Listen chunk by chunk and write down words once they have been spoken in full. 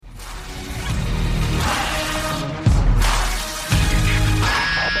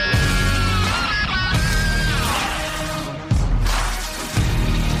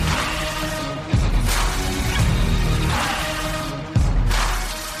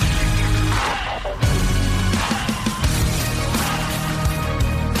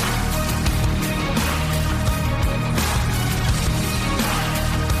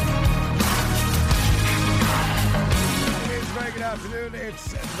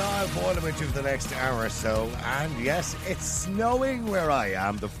Niall Boiling with you for the next hour or so. And yes, it's snowing where I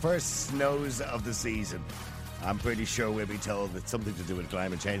am. The first snows of the season. I'm pretty sure we'll be told it's something to do with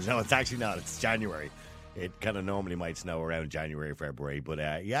climate change. No, it's actually not. It's January. It kind of normally might snow around January, February. But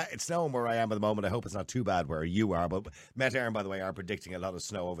yeah, it's snowing where I am at the moment. I hope it's not too bad where you are. But Met Éireann, by the way, are predicting a lot of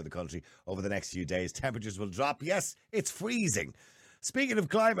snow over the country over the next few days. Temperatures will drop. Yes, it's freezing. Speaking of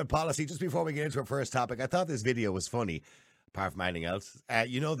climate policy, just before we get into our first topic, I thought this video was funny, apart from anything else.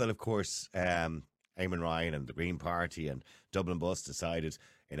 You know that, of course, Eamon Ryan and the Green Party and Dublin Bus decided,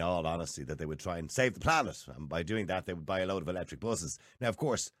 in all honesty, that they would try and save the planet. And by doing that, they would buy a load of electric buses. Now, of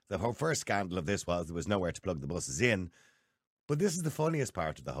course, the whole first scandal of this was there was nowhere to plug the buses in. But this is the funniest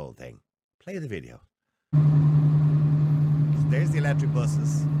part of the whole thing. Play the video. So there's the electric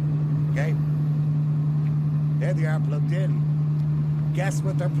buses. Okay? There they are plugged in. Guess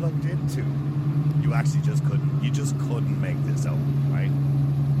what they're plugged into? You actually just couldn't make this up, right?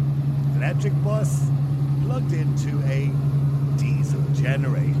 Electric bus plugged into a diesel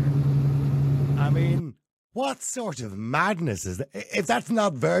generator. I mean, what sort of madness is that? If that's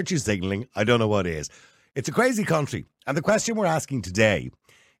not virtue signaling, I don't know what is. It's a crazy country. And the question we're asking today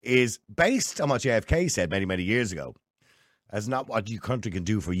is based on what JFK said many, many years ago, as not what your country can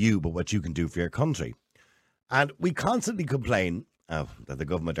do for you, but what you can do for your country. And we constantly complain that the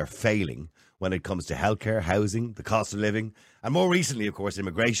government are failing when it comes to healthcare, housing, the cost of living, and more recently, of course,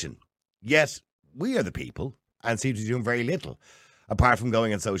 immigration. Yet, we are the people and seem to be doing very little, apart from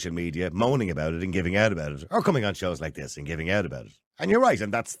going on social media, moaning about it and giving out about it, or coming on shows like this and giving out about it. And you're right,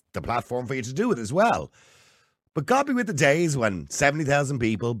 and that's the platform for you to do it as well. But God be with the days when 70,000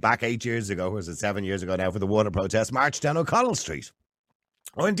 people, back 8 years ago, or was it 7 years ago now, for the water protest, marched down O'Connell Street.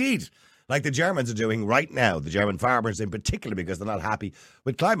 Or indeed, like the Germans are doing right now, the German farmers in particular, because they're not happy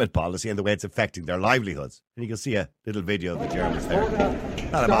with climate policy and the way it's affecting their livelihoods. And you can see a little video of the Germans there.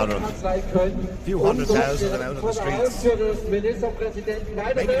 Not about them. A few 100,000 of them out on the streets,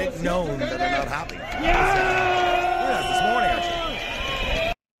 making it known that they're not happy. Yeah, this morning,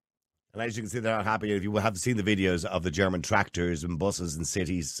 actually. And as you can see, they're not happy. If you have seen the videos of the German tractors and buses and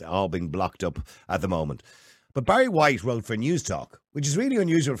cities all being blocked up at the moment. But Barry Whyte wrote for Newstalk, which is really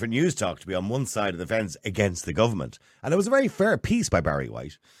unusual for Newstalk to be on one side of the fence against the government. And it was a very fair piece by Barry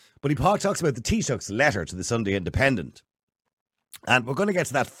Whyte. But he talks about the Taoiseach's letter to the Sunday Independent. And we're going to get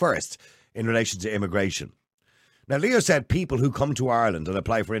to that first in relation to immigration. Now, Leo said people who come to Ireland and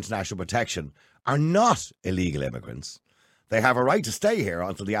apply for international protection are not illegal immigrants. They have a right to stay here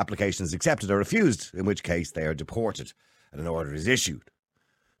until the application is accepted or refused, in which case they are deported and an order is issued.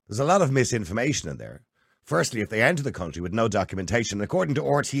 There's a lot of misinformation in there. Firstly, if they enter the country with no documentation, according to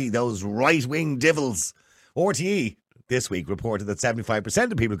RTE, those right-wing divils, RTE this week reported that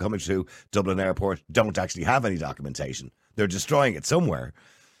 75% of people coming to Dublin Airport don't actually have any documentation. They're destroying it somewhere.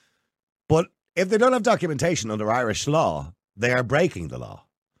 But if they don't have documentation under Irish law, they are breaking the law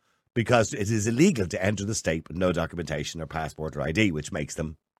because it is illegal to enter the state with no documentation or passport or ID, which makes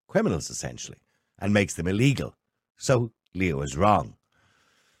them criminals, essentially, and makes them illegal. So Leo is wrong.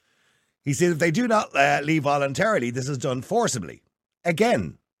 He said if they do not leave voluntarily, this is done forcibly.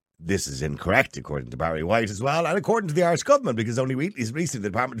 Again, this is incorrect, according to Barry Whyte as well, and according to the Irish government, because only recently the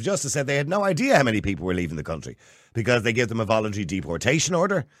Department of Justice said they had no idea how many people were leaving the country because they give them a voluntary deportation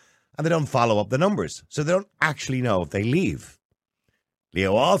order and they don't follow up the numbers, so they don't actually know if they leave.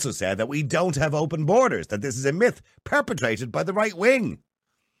 Leo also said that we don't have open borders, that this is a myth perpetrated by the right wing.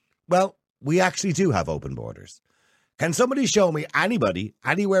 Well, we actually do have open borders. Can somebody show me anybody,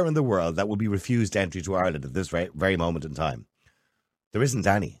 anywhere in the world, that will be refused entry to Ireland at this very moment in time? There isn't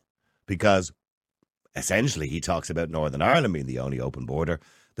any, because essentially he talks about Northern Ireland being the only open border.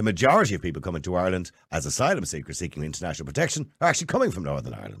 The majority of people coming to Ireland as asylum seekers seeking international protection are actually coming from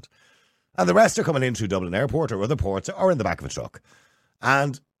Northern Ireland. And the rest are coming in through Dublin Airport or other ports or in the back of a truck.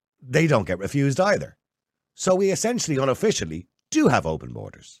 And they don't get refused either. So we essentially, unofficially, do have open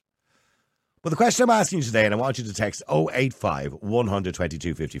borders. But the question I'm asking you today, and I want you to text 085 100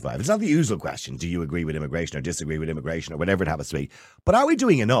 22 55. It's not the usual question, do you agree with immigration or disagree with immigration or whatever it happens to be. But are we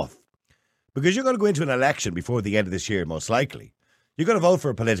doing enough? Because you're going to go into an election before the end of this year, most likely. You're going to vote for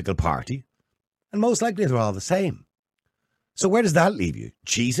a political party, and most likely they're all the same. So where does that leave you?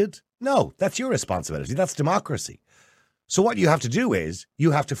 Cheated? No, that's your responsibility. That's democracy. So what you have to do is you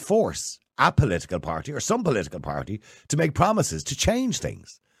have to force a political party or some political party to make promises to change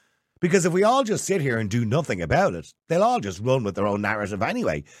things. Because if we all just sit here and do nothing about it, they'll all just run with their own narrative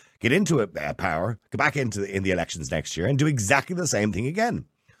anyway, get into power, go back in the elections next year and do exactly the same thing again.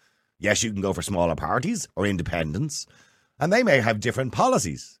 Yes, you can go for smaller parties or independents, and they may have different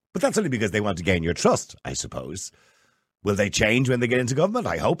policies, but that's only because they want to gain your trust, I suppose. Will they change when they get into government?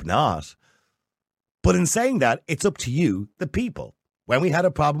 I hope not. But in saying that, it's up to you, the people. When we had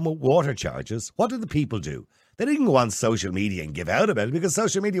a problem with water charges, what did the people do? They didn't go on social media and give out about it because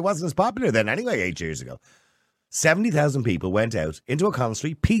social media wasn't as popular then anyway 8 years ago. 70,000 people went out into O'Connell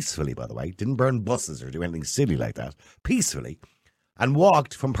Street peacefully, by the way, didn't burn buses or do anything silly like that, peacefully, and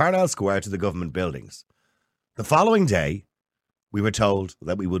walked from Parnell Square to the government buildings. The following day, we were told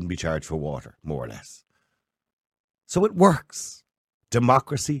that we wouldn't be charged for water, more or less. So it works.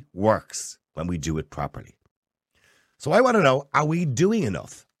 Democracy works when we do it properly. So I want to know, are we doing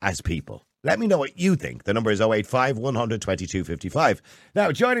enough as people? Let me know what you think. The number is 085 100 2255.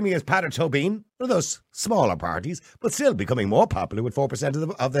 Now, joining me is Peadar Tóibín, one of those smaller parties, but still becoming more popular with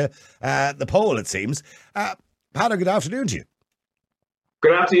 4% of the poll, it seems. Peadar, good afternoon to you.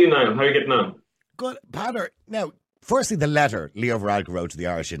 Good afternoon, Niall. How are you getting on? Good. Peadar, now, firstly, the letter Leo Varadkar wrote to the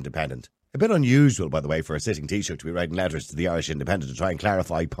Irish Independent. A bit unusual, by the way, for a sitting Taoiseach to be writing letters to the Irish Independent to try and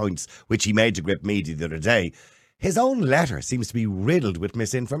clarify points which he made to Grip Media the other day. His own letter seems to be riddled with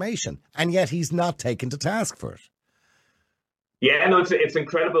misinformation, and yet he's not taken to task for it. Yeah, no, it's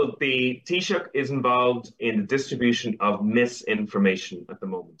incredible. The Taoiseach is involved in the distribution of misinformation at the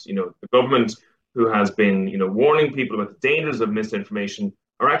moment. You know, the government, who has been, warning people about the dangers of misinformation,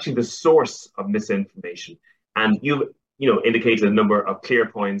 are actually the source of misinformation. And you've, indicated a number of clear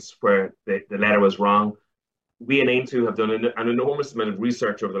points where the letter was wrong. We in Aontú have done an enormous amount of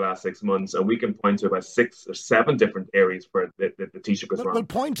research over the last 6 months, and we can point to about 6 or 7 different areas where the Taoiseach was wrong. Well,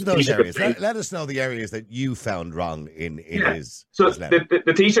 point to those areas. Let us know the areas that you found wrong in his letter.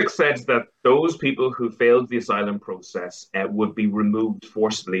 The Taoiseach said that those people who failed the asylum process would be removed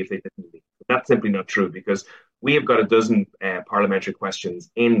forcibly if they didn't leave. That's simply not true, because we have got a dozen parliamentary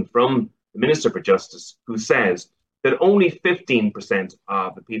questions in from the Minister for Justice, who says that only 15%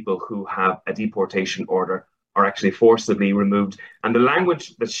 of the people who have a deportation order are actually forcibly removed. And the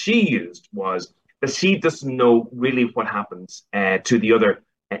language that she used was that she doesn't know really what happens to the other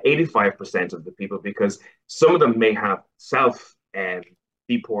 85% of the people, because some of them may have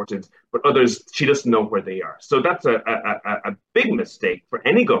self-deported, but others, she doesn't know where they are. So that's a big mistake for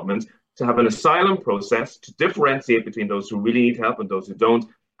any government, to have an asylum process to differentiate between those who really need help and those who don't.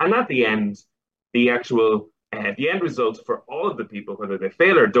 And at the end, the end result for all of the people, whether they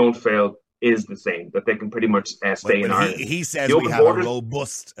fail or don't fail, is the same, that they can pretty much stay in Ireland. He says we have a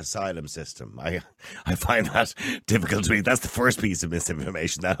robust asylum system. I find that difficult to read. That's the first piece of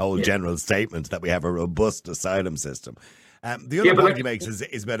misinformation, that whole general statement that we have a robust asylum system. The other point he makes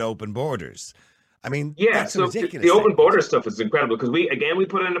is about open borders. I mean, that's so ridiculous. The open border stuff is incredible, because we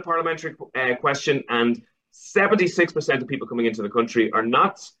put in a parliamentary question, and 76% of people coming into the country are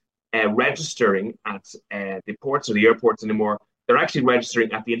not registering at the ports or the airports anymore. They're actually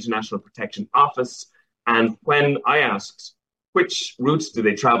registering at the International Protection Office. And when I asked which routes do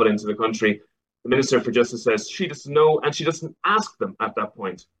they travel into the country, the Minister for Justice says she doesn't know, and she doesn't ask them at that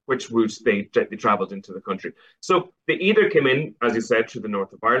point which routes they travelled into the country. So they either came in, as you said, through the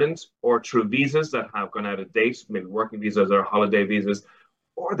north of Ireland, or through visas that have gone out of date, maybe working visas or holiday visas,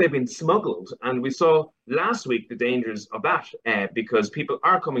 or they've been smuggled. And we saw last week the dangers of that, because people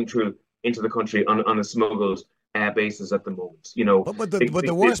are coming through into the country on a smuggled basis at the moment. But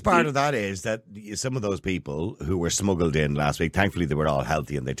the worst part of that is that some of those people who were smuggled in last week, thankfully they were all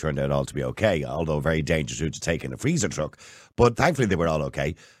healthy and they turned out all to be okay, although a very dangerous route to take in a freezer truck. But thankfully they were all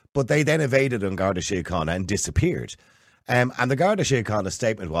okay. But they then evaded on Garda Síochána and disappeared. And the Garda Síochána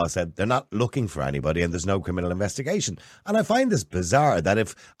statement was that they're not looking for anybody and there's no criminal investigation. And I find this bizarre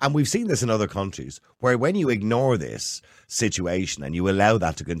that and we've seen this in other countries, where when you ignore this situation and you allow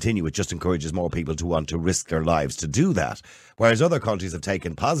that to continue, it just encourages more people to want to risk their lives to do that. Whereas other countries have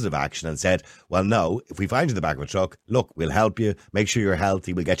taken positive action and said, well, no, if we find you in the back of a truck, look, we'll help you, make sure you're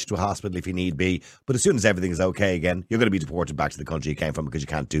healthy, we'll get you to a hospital if you need be. But as soon as everything is okay again, you're going to be deported back to the country you came from, because you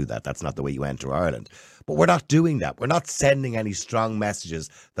can't do that. That's not the way you enter Ireland. But we're not doing that. We're not sending any strong messages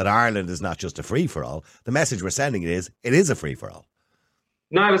that Ireland is not just a free-for-all. The message we're sending it is a free-for-all.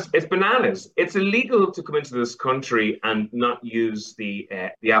 No, it's bananas. It's illegal to come into this country and not use the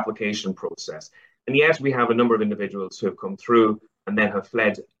application process. And yet we have a number of individuals who have come through and then have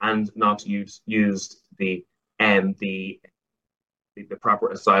fled and not used the proper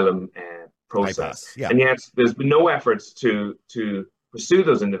asylum process. Yeah. And yet there's been no efforts to pursue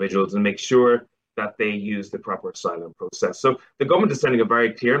those individuals and make sure that they use the proper asylum process. So the government is sending a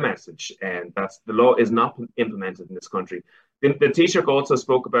very clear message, and that the law is not implemented in this country. The Taoiseach also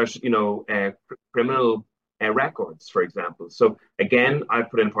spoke about, criminal records, for example. So again, I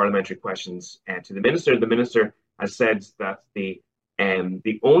put in parliamentary questions to the minister. The minister has said that the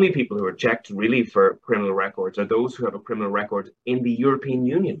the only people who are checked really for criminal records are those who have a criminal record in the European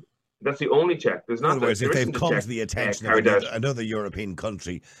Union. That's the only check. There's not. In other words, if they've come check, to the attention of another European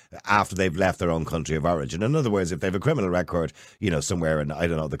country after they've left their own country of origin. In other words, if they have a criminal record, somewhere in, I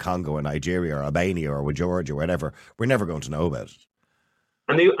don't know, the Congo or Nigeria or Albania or Georgia or whatever, we're never going to know about it.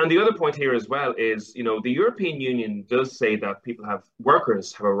 And the other point here as well is, the European Union does say that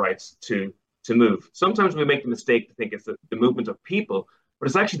workers have a right to move. Sometimes we make the mistake to think it's the movement of people, but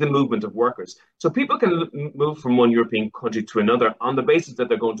it's actually the movement of workers. So people can move from one European country to another on the basis that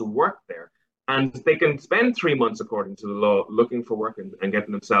they're going to work there. And they can spend 3 months, according to the law, looking for work and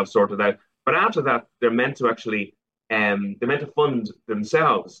getting themselves sorted out. But after that, they're meant to actually, they're meant to fund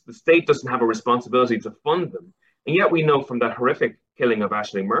themselves. The state doesn't have a responsibility to fund them. And yet we know from that horrific killing of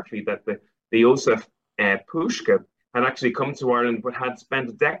Ashling Murphy that the Josef Pushka had actually come to Ireland but had spent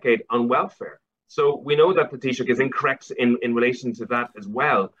a decade on welfare. So we know that the Taoiseach is incorrect in relation to that as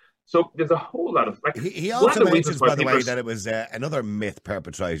well. So there's a whole lot of... He also mentions, by the way, that it was another myth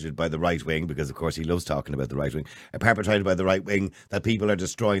perpetrated by the right wing, because, of course, he loves talking about the right wing, perpetrated by the right wing, that people are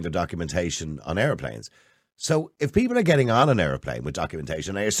destroying their documentation on aeroplanes. So if people are getting on an aeroplane with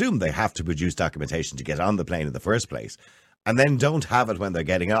documentation, I assume they have to produce documentation to get on the plane in the first place, and then don't have it when they're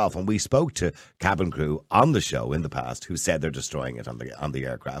getting off. And we spoke to cabin crew on the show in the past who said they're destroying it on the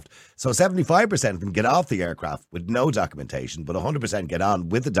aircraft. So 75% of them get off the aircraft with no documentation, but 100% get on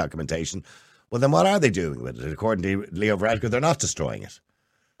with the documentation. Well, then what are they doing with it? According to Leo Varadkar, they're not destroying it.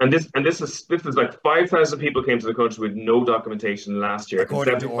 And this is like 5,000 people came to the country with no documentation last year.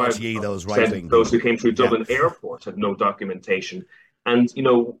 According to RTE, those right-wing those who came through Dublin Airport had no documentation. And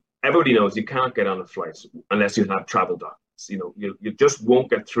everybody knows you can't get on a flight unless you have travel documents. You just won't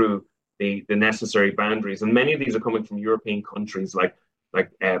get through the necessary boundaries. And many of these are coming from European countries like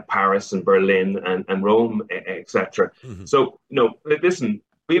Paris and Berlin and Rome, etc. Mm-hmm. So, listen,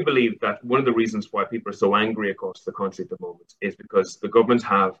 we believe that one of the reasons why people are so angry across the country at the moment is because the government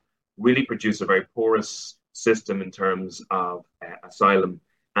have really produced a very porous system in terms of asylum.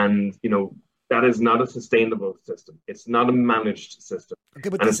 And, that is not a sustainable system. It's not a managed system. Okay,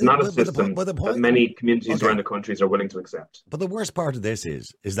 and it's not a system that many communities around the countries are willing to accept. But the worst part of this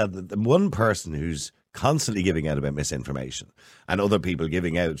is that the one person who's constantly giving out about misinformation and other people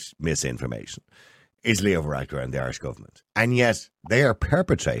giving out misinformation is Leo Varadkar and the Irish government. And yet they are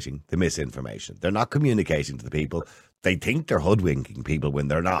perpetrating the misinformation. They're not communicating to the people. They think they're hoodwinking people when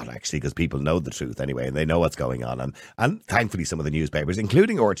they're not, actually, because people know the truth anyway and they know what's going on. And thankfully, some of the newspapers,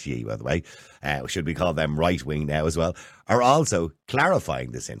 including RTE, by the way, should we call them right-wing now as well, are also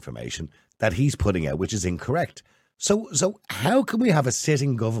clarifying this information that he's putting out, which is incorrect. So how can we have a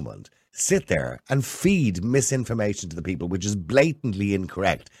sitting government sit there and feed misinformation to the people, which is blatantly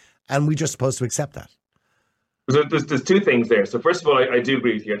incorrect, and we're just supposed to accept that? So there's two things there. So first of all, I do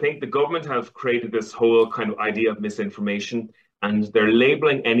agree with you. I think the government have created this whole kind of idea of misinformation, and they're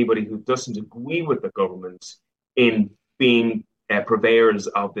labeling anybody who doesn't agree with the government in being purveyors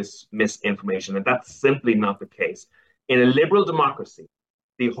of this misinformation. And that's simply not the case. In a liberal democracy,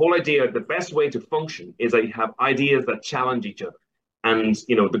 the whole idea, the best way to function is that you have ideas that challenge each other. And,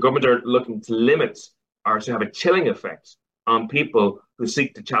 the government are looking to limit or to have a chilling effect on people who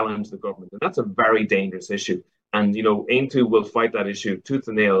seek to challenge the government. And that's a very dangerous issue. And, Aontú will fight that issue tooth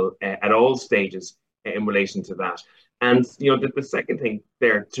and nail at all stages in relation to that. And, the second thing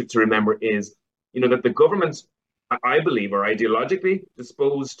there to remember is, that the government, I believe, are ideologically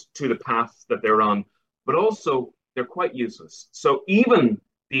disposed to the path that they're on, but also they're quite useless. So even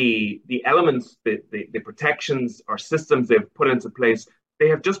the elements, the protections or systems they've put into place, they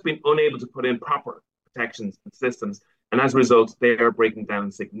have just been unable to put in proper protections and systems. And as a result, they are breaking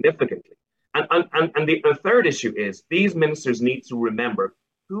down significantly. And the third issue is these ministers need to remember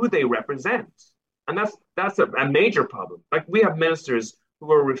who they represent. And that's a major problem. Like, we have ministers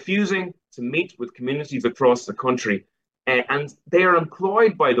who are refusing to meet with communities across the country, and they are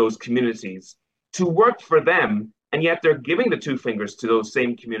employed by those communities to work for them, and yet they're giving the two fingers to those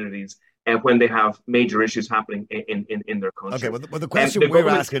same communities when they have major issues happening in their country. Okay, well, the question we're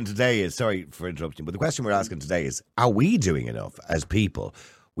asking today is, sorry for interrupting, but the question we're asking today is, are we doing enough as people?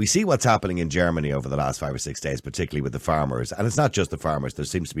 We see what's happening in Germany over the last 5 or 6 days, particularly with the farmers. And it's not just the farmers. There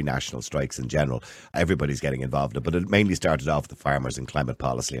seems to be national strikes in general. Everybody's getting involved in it. But it mainly started off with the farmers and climate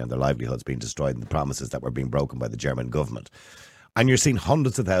policy and their livelihoods being destroyed and the promises that were being broken by the German government. And you're seeing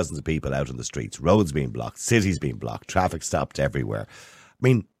hundreds of thousands of people out on the streets, roads being blocked, cities being blocked, traffic stopped everywhere. I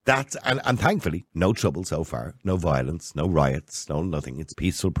mean, that's, and thankfully, no trouble so far, no violence, no riots, no nothing. It's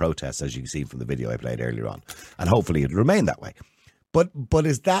peaceful protests, as you can see from the video I played earlier on. And hopefully it'll remain that way. But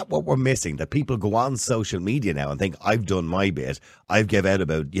is that what we're missing? That people go on social media now and think, I've done my bit. I've gave out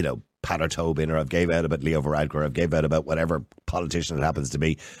about, Peadar Tóibín, or I've gave out about Leo Varadkar, or I've gave out about whatever politician it happens to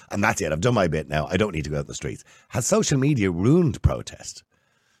be. And that's it. I've done my bit now. I don't need to go out in the streets. Has social media ruined protest?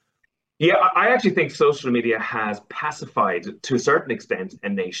 Yeah, I actually think social media has pacified, to a certain extent, a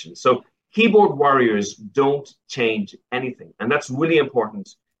nation. So keyboard warriors don't change anything. And that's really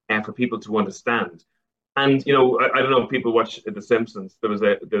important for people to understand. And, I don't know if people watch The Simpsons. There was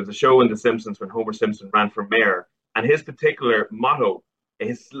a show in The Simpsons when Homer Simpson ran for mayor. And his particular motto,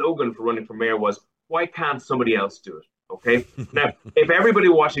 his slogan for running for mayor was, why can't somebody else do it? Okay. Now, if everybody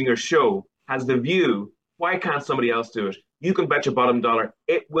watching your show has the view, why can't somebody else do it? You can bet your bottom dollar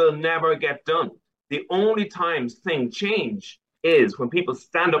it will never get done. The only times things change is when people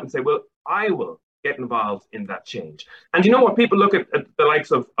stand up and say, well, I will get involved in that change. And you know what? People look at the likes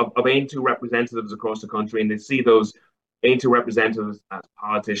of Aontú representatives across the country, and they see those Aontú representatives as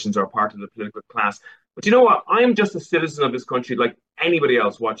politicians or part of the political class. But you know what? I'm just a citizen of this country like anybody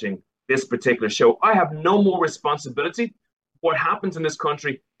else watching this particular show. I have no more responsibility for what happens in this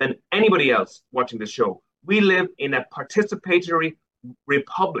country than anybody else watching this show. We live in a participatory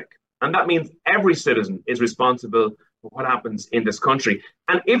republic, and that means every citizen is responsible for what happens in this country.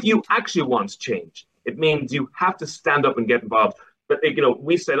 And if you actually want change, it means you have to stand up and get involved. But,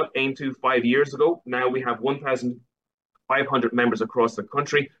 we set up Aontú 5 years ago. Now we have 1,500 members across the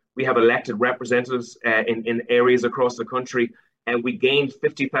country. We have elected representatives in areas across the country. And we gained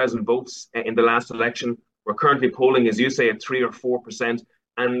 50,000 votes in the last election. We're currently polling, as you say, at 3 or 4%.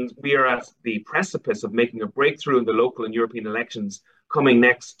 And we are at the precipice of making a breakthrough in the local and European elections coming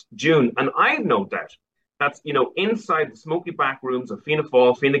next June. And I have no doubt that, inside the smoky back rooms of Fianna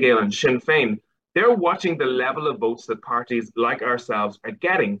Fáil, Fine Gael and Sinn Féin, they're watching the level of votes that parties like ourselves are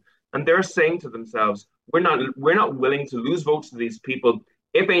getting. And they're saying to themselves, we're not willing to lose votes to these people.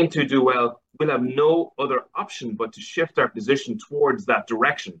 If Aontú do well, we'll have no other option but to shift our position towards that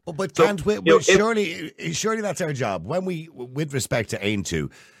direction. But surely that's our job. When with respect to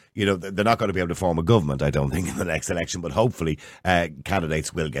Aontú, they're not going to be able to form a government, I don't think, in the next election, but hopefully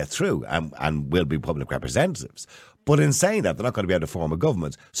candidates will get through and will be public representatives. But in saying that, they're not going to be able to form a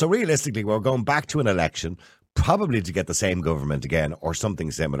government. So realistically, we're going back to an election, probably to get the same government again or something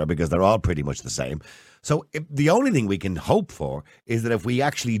similar, because they're all pretty much the same. So the only thing we can hope for is that if we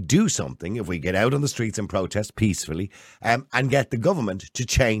actually do something, if we get out on the streets and protest peacefully and get the government to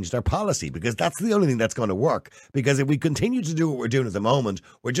change their policy, because that's the only thing that's going to work. Because if we continue to do what we're doing at the moment,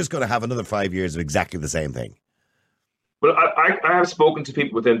 we're just going to have another 5 years of exactly the same thing. Well, I have spoken to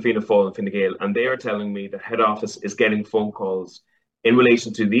people within Fianna Fáil and Fine Gael, and they are telling me that head office is getting phone calls in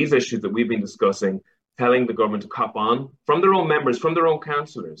relation to these issues that we've been discussing, telling the government to cop on from their own members, from their own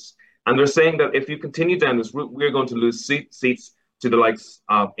councillors. And they're saying that if you continue down this route, we're going to lose seats to the likes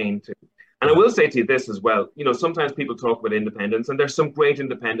of Aontú. And I will say to you this as well. Sometimes people talk about independence, and there's some great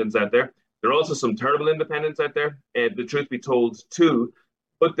independents out there. There are also some terrible independents out there, the truth be told, too.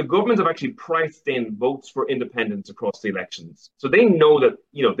 But the government have actually priced in votes for independents across the elections. So they know that,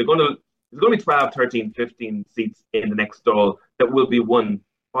 there's going to be 12, 13, 15 seats in the next Dáil that will be won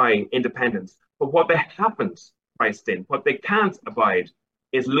by independents. But what they haven't priced in, what they can't abide,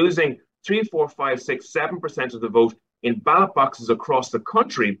 is losing 3, 4, 5, 6, 7% of the vote in ballot boxes across the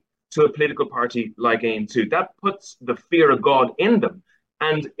country to a political party like Aontú. That puts the fear of God in them.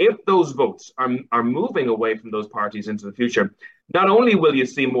 And if those votes are moving away from those parties into the future, not only will you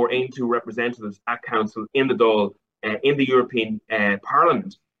see more Aontú representatives at council in the Dáil, in the European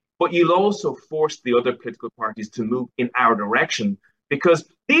Parliament, but you'll also force the other political parties to move in our direction, because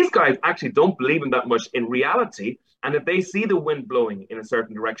these guys actually don't believe in that much in reality. And if they see the wind blowing in a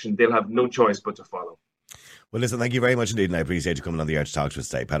certain direction, they'll have no choice but to follow. Well, listen, thank you very much indeed, and I appreciate you coming on the air to talk to us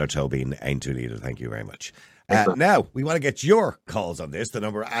today. Peadar Tóibín, Aontú leader, thank you very much. Now, we want to get your calls on this. The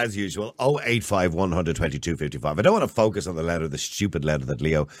number, as usual, 085 122 55. I don't want to focus on the stupid letter that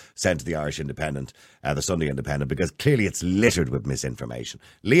Leo sent to the Irish Independent, the Sunday Independent, because clearly it's littered with misinformation.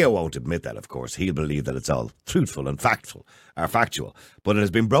 Leo won't admit that, of course. He'll believe that it's all truthful and factual. But it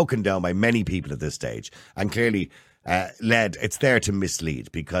has been broken down by many people at this stage, and clearly it's there to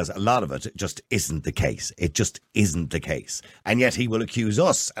mislead, because a lot of it just isn't the case. It just isn't the case. And yet he will accuse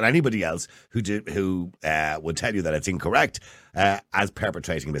us and anybody else who would tell you that it's incorrect as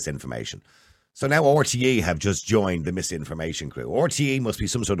perpetrating misinformation. So now RTE have just joined the misinformation crew. RTE must be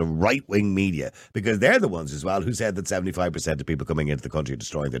some sort of right-wing media, because they're the ones as well who said that 75% of people coming into the country are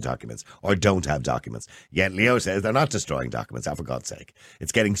destroying their documents or don't have documents. Yet Leo says they're not destroying documents, for God's sake.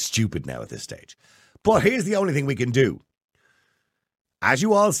 It's getting stupid now at this stage. But here's the only thing we can do. As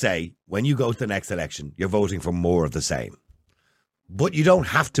you all say, when you go to the next election, you're voting for more of the same. But you don't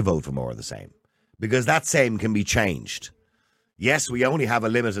have to vote for more of the same, because that same can be changed. Yes, we only have a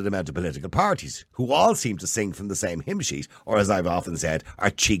limited amount of political parties who all seem to sing from the same hymn sheet, or as I've often said, are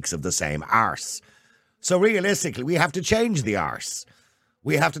cheeks of the same arse. So realistically, we have to change the arse.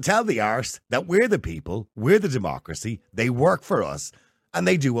 We have to tell the arse that we're the people, we're the democracy, they work for us, and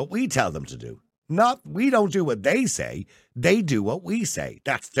they do what we tell them to do. Not, we don't do what they say, they do what we say.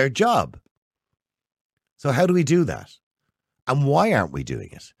 That's their job. So how do we do that? And why aren't we doing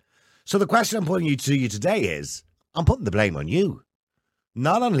it? So the question I'm putting to you today is, I'm putting the blame on you.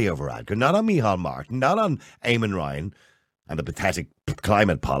 Not on Leo Varadkar, not on Micheál Martin, not on Eamon Ryan and the pathetic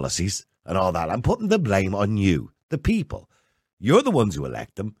climate policies and all that. I'm putting the blame on you, the people. You're the ones who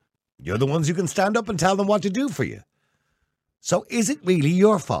elect them. You're the ones who can stand up and tell them what to do for you. So is it really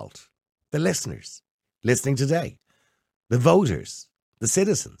your fault? The listeners listening today, the voters, the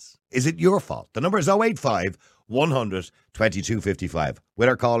citizens, is it your fault? The number is 085 100 2255. With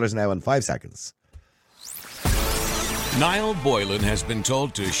our callers now in 5 seconds. Niall Boylan has been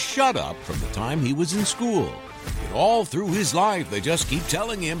told to shut up from the time he was in school. And all through his life, they just keep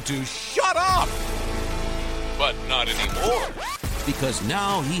telling him to shut up. But not anymore. Because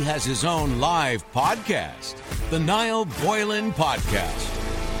now he has his own live podcast, the Niall Boylan Podcast.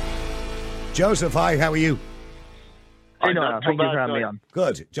 Joseph, hi, how are you? Hey, no, thank you for having me on.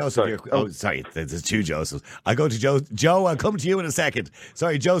 Good. Joseph, sorry, there's two Josephs. I'll go to Joe. Joe, I'll come to you in a second.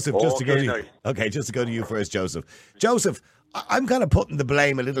 Sorry, Joseph, just to go to you. Okay, just to go to you first, Joseph. Joseph, I'm kind of putting the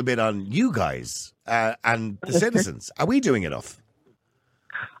blame a little bit on you guys and the citizens. Are we doing enough?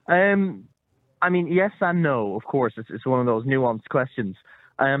 I mean, yes and no, of course. It's one of those nuanced questions.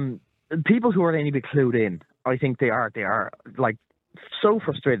 People who are any bit clued in, I think they are like so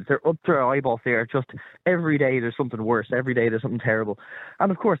frustrated. They're up to their eyeballs. They are just, every day there's something worse. Every day there's something terrible.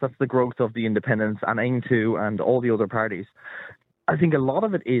 And of course, that's the growth of the independents and Aontú and all the other parties. I think a lot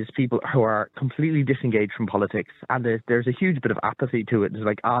of it is people who are completely disengaged from politics, and there's a huge bit of apathy to it. It's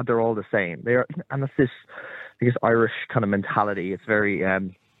like, they're all the same. And it's this, I guess, Irish kind of mentality. It's very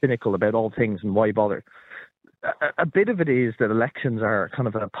cynical about all things, and why bother? A bit of it is that elections are kind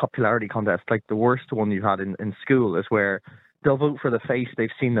of a popularity contest. Like the worst one you've had in school is where they'll vote for the face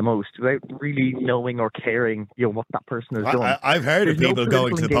they've seen the most without really knowing or caring, what that person has done. I've heard of people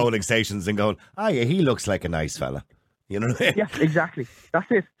going to the polling stations and going, yeah, he looks like a nice fella. You know what I mean? Yeah, exactly. That's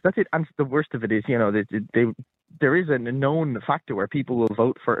it. And the worst of it is, there is a known factor where people will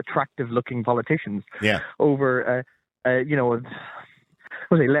vote for attractive-looking politicians over,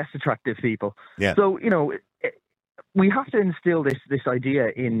 less attractive people. Yeah. So, we have to instill this idea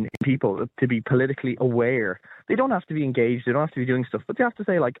in people to be politically aware. They don't have to be engaged. They don't have to be doing stuff, but they have to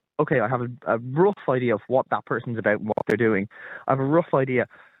say, like, okay, I have a rough idea of what that person's about and what they're doing. I have a rough idea.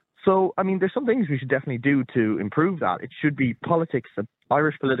 So, I mean, there's some things we should definitely do to improve that. It should be politics.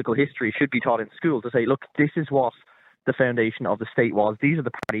 Irish political history should be taught in school to say, look, this is what the foundation of the state was. These are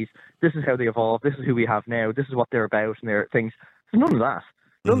the parties. This is how they evolved. This is who we have now. This is what they're about and their things. There's none of that.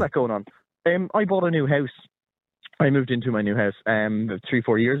 None of that going on. I bought a new house. I moved into my new house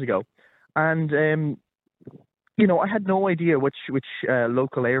 3-4 years ago, and I had no idea which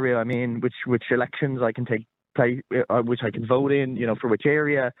local area I'm in, which elections I can take place, which I can vote in, for which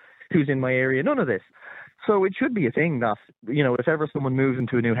area, who's in my area, none of this. So it should be a thing that, if ever someone moves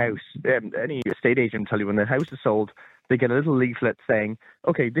into a new house, any estate agent will tell you when the house is sold, they get a little leaflet saying,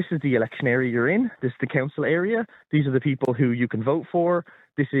 okay, this is the election area you're in, this is the council area, these are the people who you can vote for,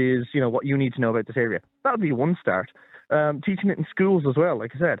 this is, what you need to know about this area. That would be one start. Teaching it in schools as well,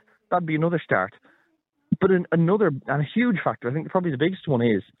 like I said, that'd be another start. But another, and a huge factor, I think probably the biggest one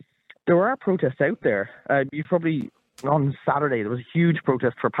is, there are protests out there. On Saturday, there was a huge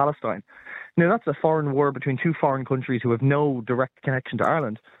protest for Palestine. Now, that's a foreign war between two foreign countries who have no direct connection to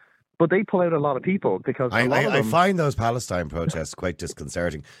Ireland. But they pull out a lot of people because I find those Palestine protests quite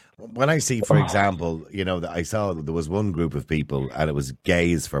disconcerting. When I see, for example, that I saw there was one group of people and it was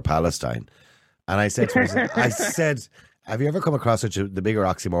gays for Palestine. And I said to myself, have you ever come across the bigger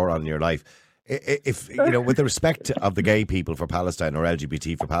oxymoron in your life? If with the respect of the gay people for Palestine or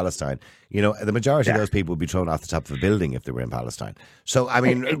LGBT for Palestine, the majority of those people would be thrown off the top of a building if they were in Palestine. So I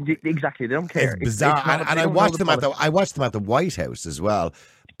mean, exactly, they don't care. It's bizarre, and I watched them at the White House as well,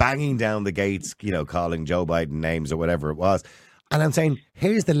 banging down the gates, calling Joe Biden names or whatever it was. And I'm saying,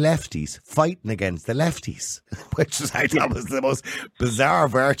 here's the lefties fighting against the lefties, which I thought was the most bizarre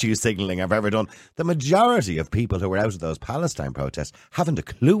virtue signalling I've ever done. The majority of people who were out of those Palestine protests haven't a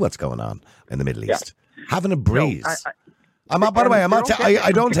clue what's going on in the Middle East. Having a breeze. I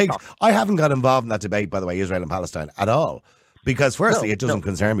haven't got involved in that debate, by the way, Israel and Palestine at all. Because firstly, it doesn't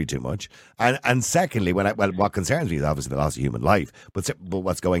concern me too much. And secondly, what concerns me is obviously the loss of human life. But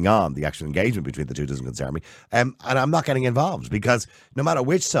what's going on, the actual engagement between the two doesn't concern me. And I'm not getting involved because no matter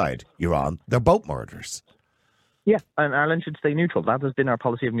which side you're on, they're both murderers. Yeah, and Ireland should stay neutral. That has been our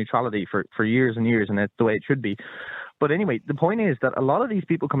policy of neutrality for years and years, and it's the way it should be. But anyway, the point is that a lot of these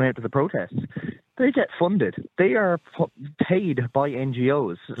people coming out to the protests, they get funded. They are paid by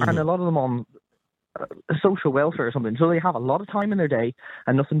NGOs, and a lot of them on social welfare or something. So they have a lot of time in their day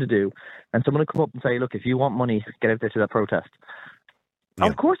and nothing to do. And someone will come up and say, look, if you want money, get out there to that protest. Yeah.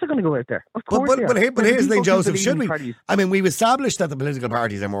 Of course they're going to go out there. Of course but here's the thing, Joseph. Should we? I mean, we've established that the political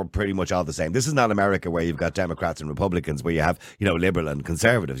parties are pretty much all the same. This is not America where you've got Democrats and Republicans, where you have, Liberal and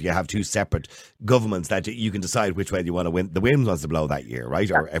Conservatives. You have two separate governments that you can decide which way you want to win. The wind wants to blow that year,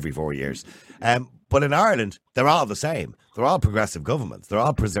 right? Or every 4 years. But in Ireland, they're all the same. They're all progressive governments. They're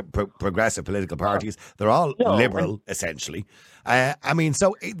all progressive political parties. They're all liberal, essentially.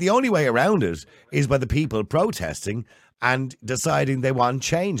 So the only way around it is by the people protesting and deciding they want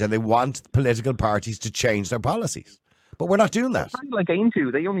change and they want political parties to change their policies. But we're not doing that. Like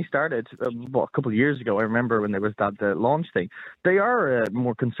Aontú, they only started a couple of years ago. I remember when there was the launch thing. They are a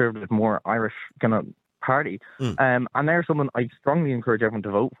more conservative, more Irish kind of party. And they're someone I strongly encourage everyone to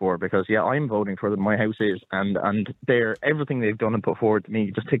vote for because, I'm voting for them. My house is. And everything they've done and put forward to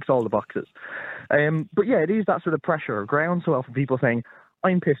me just ticks all the boxes. But it is that sort of pressure or groundswell for people saying,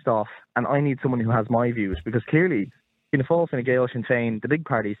 I'm pissed off and I need someone who has my views because clearly Fianna Fáil, Fine Gael, Sinn Féin, the big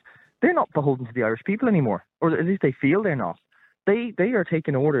parties, they're not beholden to the Irish people anymore, or at least they feel they're not. They are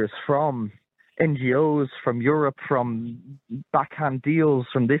taking orders from NGOs, from Europe, from backhand deals,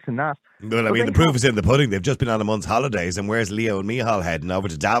 from this and that. Well, I mean, the proof is in the pudding. They've just been on a month's holidays, and where's Leo and Micheál heading over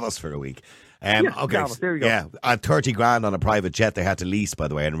to Davos for a week? Okay, Davos, there you go. Yeah, at 30 grand on a private jet they had to lease, by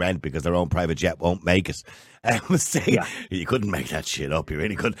the way, and rent because their own private jet won't make it. You couldn't make that shit up. You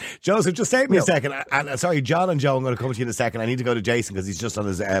really couldn't. Joseph, just save me a second. And sorry, John and Joe, I'm going to come to you in a second. I need to go to Jason because he's just on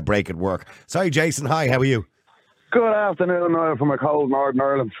his break at work. Sorry, Jason. Hi, how are you? Good afternoon, Niall, from a cold Northern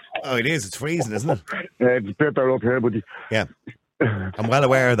Ireland. Oh, it is. It's freezing, isn't it? It's bitter up here, buddy. Yeah. I'm well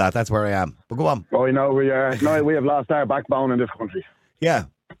aware of that. That's where I am. But go on. Oh, I know we are. No, we have lost our backbone in this country. Yeah.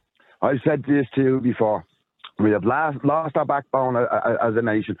 I've said this to you before. We have lost our backbone as a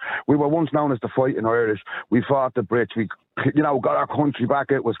nation. We were once known as the Fighting Irish. We fought the Brits. We, got our country back.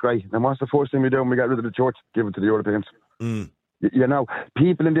 It was great. And what's the first thing we do when we get rid of the church? Give it to the Europeans.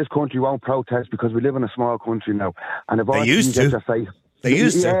 People in this country won't protest because we live in a small country now. And if they used to. They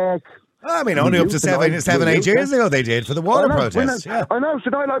used to. I mean, only up to 8 years ago they did for the water protests. I know. So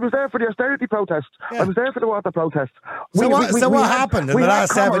I was there for the austerity protest. Yeah. I was there for the water protest. So what happened in the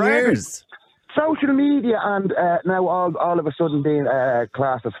last 7 years? Social media and now all of a sudden being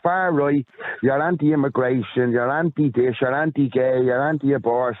classed as far right. You're anti-immigration, you're anti-this, you're anti-gay, you're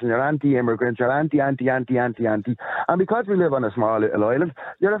anti-abortion, you're anti-immigrant, you're anti. And because we live on a small little island,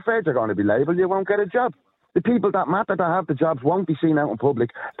 you're afraid you're going to be labelled, you won't get a job. The people that matter that have the jobs won't be seen out in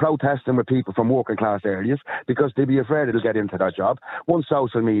public protesting with people from working class areas because they'll be afraid it'll get into their job. Once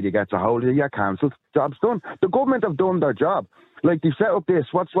social media gets a hold of you, you're cancelled. Job's done. The government have done their job. Like, they set up this,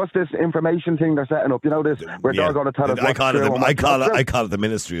 what's this information thing they're setting up? You know, this, where they're going to tell us I call it the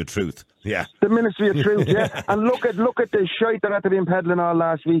Ministry of Truth. Yeah. The Ministry of Truth, yeah. And look at the shite that had been peddling all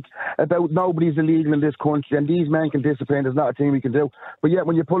last week about nobody's illegal in this country and these men can discipline. There's not a thing we can do. But yet,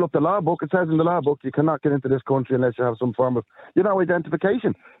 when you pull up the law book, it says in the law book you cannot get into this country unless you have some form of,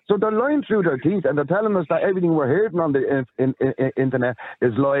 identification. So they're lying through their teeth and they're telling us that everything we're hearing on the internet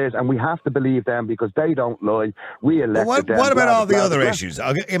is lies and we have to believe them because they don't lie. We elected them. What about all the other issues?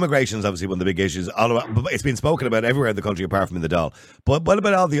 Immigration is obviously one of the big issues. It's been spoken about everywhere in the country apart from in the Dáil. But what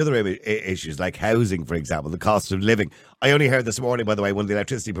about all the other issues like housing, for example, the cost of living? I only heard this morning, by the way, one of the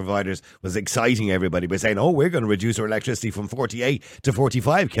electricity providers was exciting everybody by saying, we're going to reduce our electricity from 48 to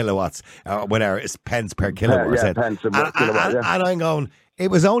 45 kilowatts, whatever, pence per kilowatt. Pence per kilowatt, and I'm going, it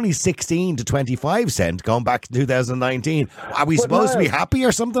was only 16 to 25 cent going back to 2019. Are we supposed to be happy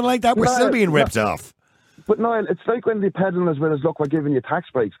or something like that? We're still being ripped off. But Niall, it's like when they peddling as well as, look, we're giving you tax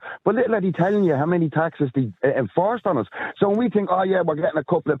breaks. But little are they telling you how many taxes they enforced on us. So when we think, we're getting a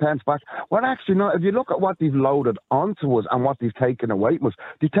couple of pence back, well, actually not. If you look at what they've loaded onto us and what they've taken away from us,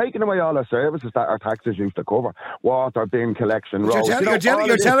 they've taken away all our services that our taxes used to cover. Water, bin collection, roads.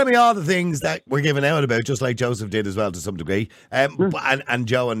 You're telling me all the things that we're giving out about, just like Joseph did as well to some degree. And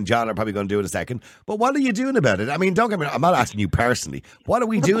Joe and John are probably going to do it in a second. But what are you doing about it? I mean, don't get me wrong, I'm not asking you personally. What are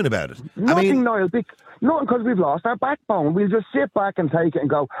we doing about it? Nothing, Niall. nothing because we've lost our backbone. We'll just sit back and take it and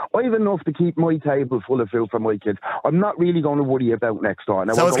go, I have enough to keep my table full of food for my kids. I'm not really going to worry about next door.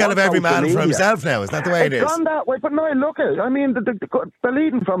 Now, so it's kind of every man for himself now. Is that the way it is? It's gone that way. But no, look at it. I mean, they're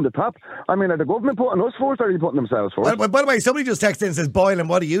leading from the top. I mean, are the government putting us first or are they putting themselves first? By the way, somebody just texted in and says, Boylan,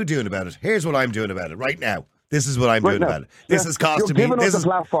 what are you doing about it? Here's what I'm doing about it right now. This is what I'm doing about it. This is costing me.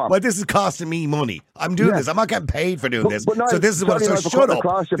 This is costing me money. I'm doing this. I'm not getting paid for doing this. So this is what. So shut up.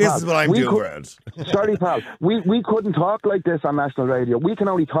 This is what I'm doing for it. Sorry, pal. We couldn't talk like this on national radio. We can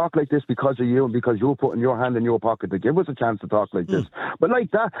only talk like this because of you and because you're putting your hand in your pocket to give us a chance to talk like this. But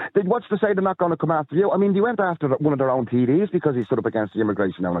like that, what's to say they're not going to come after you? I mean, they went after one of their own TDs because he stood up against the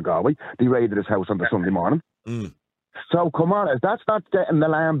immigration down in Galway. They raided his house on the Sunday morning. So come on, if that's not getting the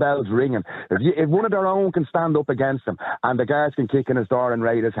alarm bells ringing, if one of their own can stand up against him and the guards can kick in his door and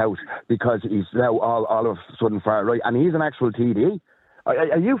raid his house because he's now all of a sudden far right and he's an actual TD,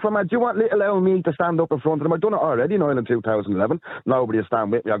 are you from do you want little old me to stand up in front of them? I've done it already, Niall, in 2011. Nobody will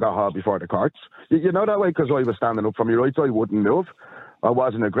stand with me. I got hauled before the courts. You know that way because I was standing up for my rights. I wouldn't move. I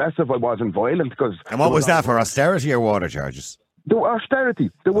wasn't aggressive. I wasn't violent. And what was that for, austerity or water charges? The austerity.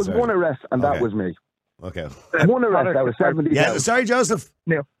 There was one arrest and that was me. Okay. One arrest, that was 70. Yeah, sorry, Joseph.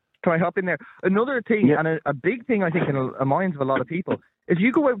 No, can I hop in there? Another thing, and a big thing I think in the minds of a lot of people, if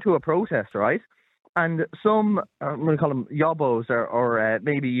you go out to a protest, right, and some, I'm going to call them yobbos or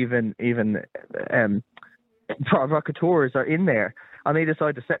maybe even provocateurs are in there, and they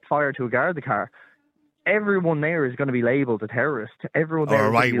decide to set fire to a guard car, everyone there is going to be labelled a terrorist. Everyone there or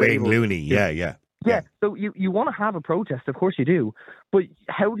a right-wing loony, yeah. Yeah, so you want to have a protest, of course you do, but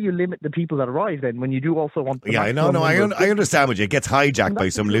how do you limit the people that arrive then when you do also want to... Yeah, I know, I understand what you... It gets hijacked by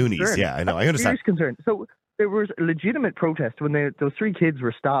some loonies. Concern. Yeah, I know, I understand. Serious concern. So there was a legitimate protest when those 3 kids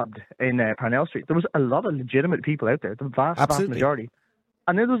were stabbed in Parnell Street. There was a lot of legitimate people out there, the vast majority.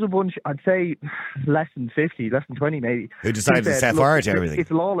 And then there was a bunch, I'd say less than 50, less than 20 maybe, who decided to set fire to everything.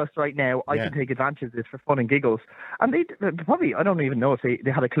 It's lawless right now. I can take advantage of this for fun and giggles. And they probably, I don't even know if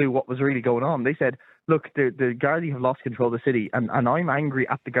they had a clue what was really going on. They said, look, the Gardaí have lost control of the city and I'm angry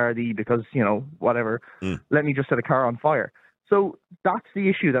at the Gardaí because, whatever, let me just set a car on fire. So that's the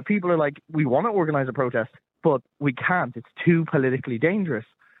issue, that people are like, we want to organise a protest, but we can't. It's too politically dangerous.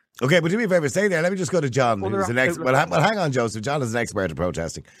 Okay, but do me a favour, stay there. Let me just go to John, who's an expert. Well, hang on, Joseph. John is an expert in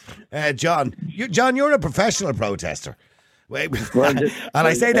protesting. John, you're a professional protester. And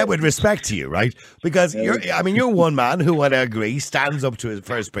I say that with respect to you, right? Because you're one man who, I agree, stands up to his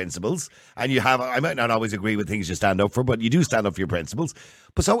first principles. And I might not always agree with things you stand up for, but you do stand up for your principles.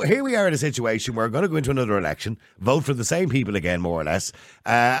 But so here we are in a situation where we're going to go into another election, vote for the same people again, more or less.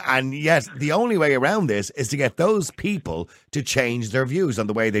 And yet the only way around this is to get those people to change their views on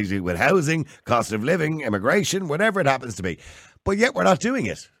the way they do with housing, cost of living, immigration, whatever it happens to be. But yet we're not doing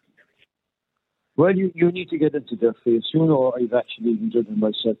it. Well, you need to get into their face. I've actually even done it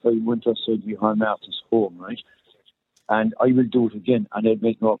myself. I went outside Johan Martin's home, right? And I will do it again, and I'll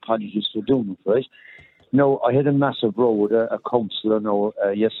make no apologies for doing it, right? No, I had a massive row with a councillor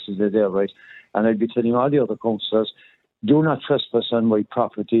yesterday there, right? And I'll be telling all the other councillors, do not trespass on my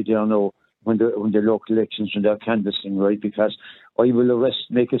property there now when the local elections when they're canvassing, right? Because I will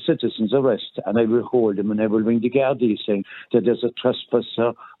make a citizen's arrest, and I will hold them, and I will ring the Gardaí saying that there's a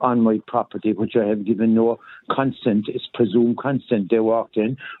trespasser on my property, which I have given no consent. It's presumed consent. They walked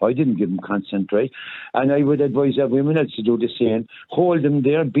in. I didn't give them consent, right? And I would advise everyone else to do the same. Hold them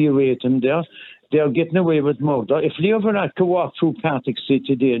there, berate them there. They're getting away with murder. If Leo Varadkar walked through Partick Street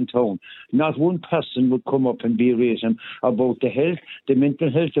today in town, not one person would come up and berate him about the health, the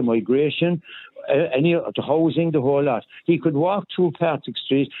mental health, the migration, the housing, the whole lot. He could walk through Partick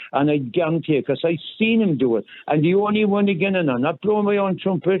Street, and I guarantee you, because I've seen him do it, and the only one again, and I'm not blowing my own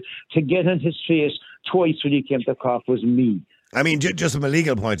trumpet, to get in his face twice when he came to Cork was me. I mean, just from a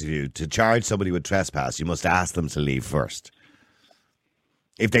legal point of view, to charge somebody with trespass, you must ask them to leave first.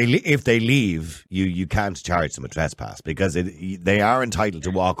 If they leave, you can't charge them a trespass because they are entitled to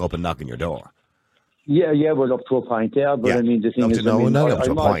walk up and knock on your door. Yeah, well, up to a point there, but I mean, the thing is... Not up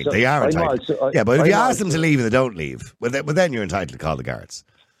to a point. They are entitled. But if you ask them to leave and they don't leave, well, then you're entitled to call the guards.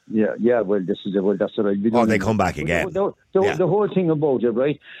 Yeah, well, that's what I'd be doing. Or they come back again. The whole thing about it,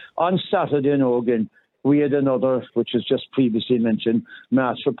 right? On Saturday, again, we had another, which was just previously mentioned,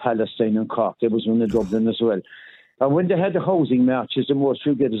 March for Palestine in Cork. There was one in Dublin as well. And when they had the housing marches, the most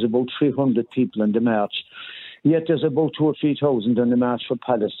you get is about 300 people in the march. Yet there's about 2,000 or 3,000 on the march for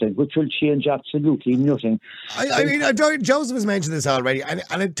Palestine, which will change absolutely nothing. I mean, Joseph has mentioned this already, and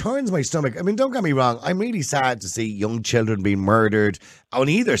it turns my stomach. I mean, don't get me wrong. I'm really sad to see young children being murdered on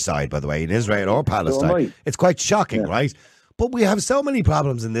either side, by the way, in Israel or Palestine. It's quite shocking, right? But we have so many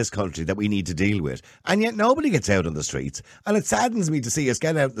problems in this country that we need to deal with, and yet nobody gets out on the streets. And it saddens me to see us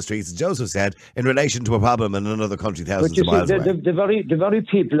get out on the streets, as Joseph said, in relation to a problem in another country thousands of miles away. The very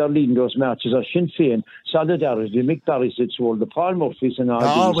people who are leading those marches are Sinn Féin, Solidarity, Mick Barry's, the Paul Murphys and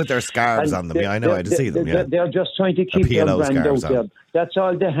all with their scarves on them. I know, I had to see them. They're just trying to keep their brand out there. That's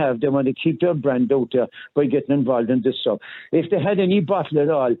all they have. They want to keep their brand out there by getting involved in this stuff. If they had any battle at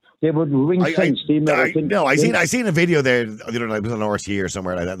all, they would ring fence the American. I seen a video there. I don't know, it was on RTE or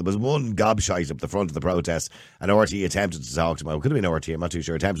somewhere like that. There was one gobshite up the front of the protest, and RTE attempted to talk to him. It could have been RTE, I'm not too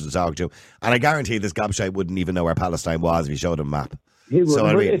sure. Attempted to talk to him, and I guarantee this gobshite wouldn't even know where Palestine was if you showed him a map. He would. So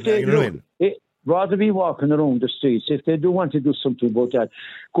rather be walking around the streets, if they do want to do something about that,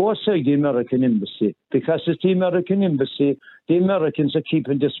 go outside the American embassy, because it's the American embassy. The Americans are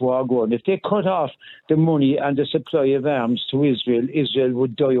keeping this war going. If they cut off the money and the supply of arms to Israel, Israel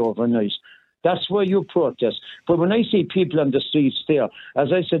would die overnight. That's why you protest. But when I see people on the streets there,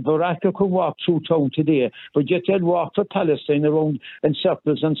 as I said, Varadkar could walk through town today, but yet they'll walk for Palestine around in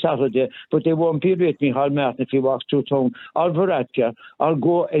circles on Saturday, but they won't be with me, Hal Martin, if he walks through town, or Varadkar, or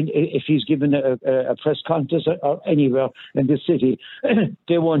go, if he's given a press contest or anywhere in the city,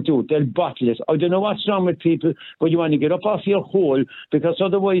 they won't do it. They'll bottle it. I don't know what's wrong with people, but you want to get up off your hole, because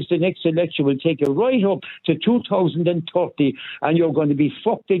otherwise the next election will take you right up to 2030, and you're going to be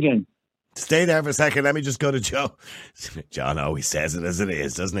fucked again. Stay there for a second. Let me just go to Joe. John always says it as it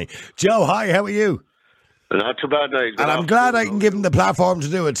is, doesn't he? Joe, hi, how are you? Not too bad, Niall. And I'm glad I can give him the platform to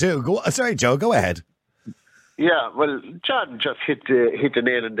do it too. Sorry, Joe, go ahead. Yeah, well, John just hit the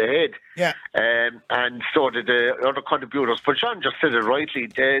nail on the head. Yeah. And so did the other contributors. But John just said it rightly.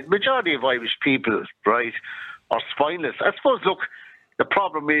 The majority of Irish people, right, are spineless. I suppose, look, the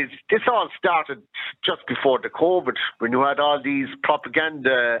problem is this all started just before the COVID, when you had all these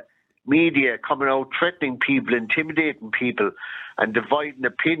propaganda media coming out threatening people, intimidating people and dividing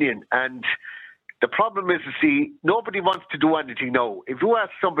opinion. And the problem is, you see, nobody wants to do anything now. If you ask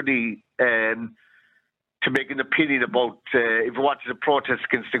somebody to make an opinion about if you wanted to protest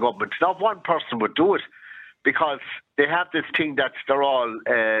against the government, not one person would do it, because they have this thing that they're all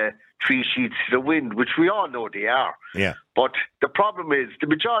three sheets to the wind, which we all know they are. Yeah. But the problem is the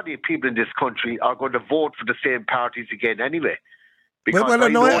majority of people in this country are going to vote for the same parties again anyway.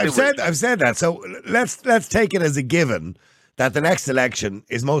 I've said that. So let's take it as a given that the next election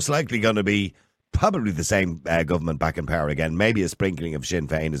is most likely going to be probably the same government back in power again. Maybe a sprinkling of Sinn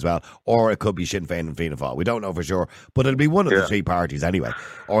Féin as well, or it could be Sinn Féin and Fianna Fáil. We don't know for sure, but it'll be one of the three parties anyway,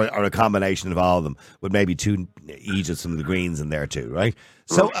 or a combination of all of them, with maybe two Aegis from the Greens in there too, right?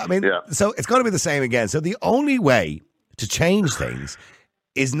 So so it's going to be the same again. So the only way to change things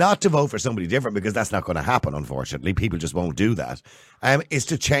is not to vote for somebody different, because that's not going to happen, unfortunately. People just won't do that. Is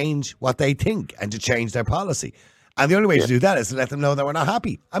to change what they think and to change their policy. And the only way to do that is to let them know that we're not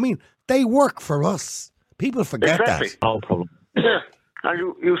happy. I mean, they work for us. People forget that. No problem. Yeah. And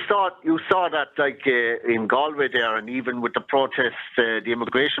you saw that like in Galway there, and even with the protests, the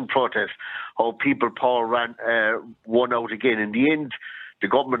immigration protests, how people won out again. In the end, the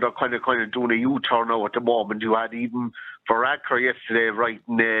government are kind of doing a U-turn now at the moment. You had even Varadkar yesterday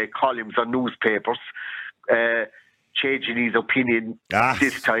writing columns on newspapers, changing his opinion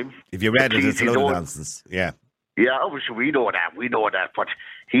this time. If you read it, it's a load of nonsense. Yeah. Yeah, obviously we know that, but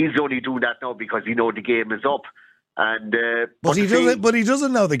he's only doing that now because he knows the game is up. And but he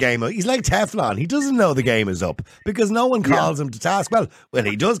doesn't know the game. He's like Teflon. He doesn't know the game is up because no one calls him to task. Well,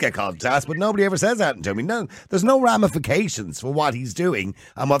 he does get called to task, but nobody ever says that to him. There's no ramifications for what he's doing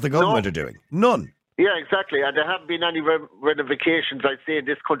and what the government are doing. None. Yeah, exactly. And there haven't been any ramifications, I'd say, in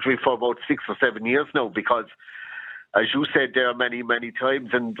this country for about 6 or 7 years now, because, as you said there many, many times,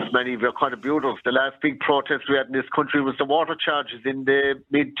 and many of your contributors, the last big protest we had in this country was the water charges in the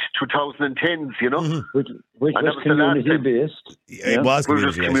mid-2010s, you know? Mm-hmm. Which was community-based. It was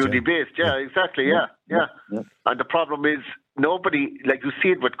community-based, yeah, exactly, yeah. And the problem is, nobody, like you see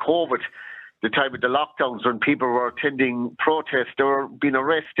it with COVID, the time of the lockdowns, when people were attending protests, they were being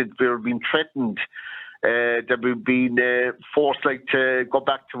arrested, they were being threatened, they were being forced to go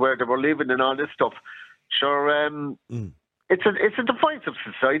back to where they were living and all this stuff. Sure, it's a divisive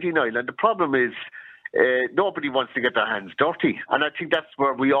society, Niall, and the problem is nobody wants to get their hands dirty, and I think that's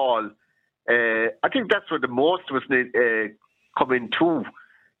where we all, I think that's where the most of us come into,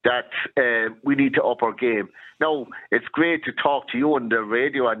 that we need to up our game. Now, it's great to talk to you on the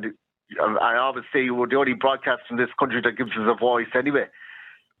radio, and I always say you were the only broadcast in this country that gives us a voice anyway.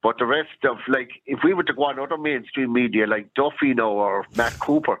 But the rest of, if we were to go on other mainstream media like Duffy or Matt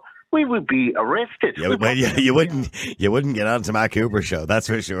Cooper, we would be arrested. Yeah, well, you wouldn't get on to Matt Cooper's show, that's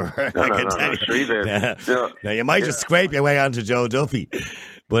for sure. Now, you might just scrape your way onto Joe Duffy.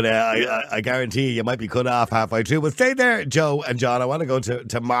 But I guarantee you might be cut off halfway through. But stay there, Joe and John. I want to go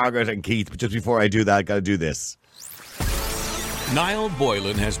to Margaret and Keith. But just before I do that, I've got to do this. Niall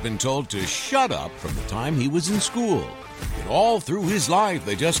Boylan has been told to shut up from the time he was in school. And all through his life,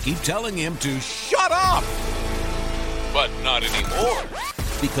 they just keep telling him to shut up. But not anymore.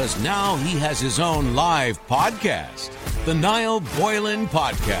 Because now he has his own live podcast, the Niall Boylan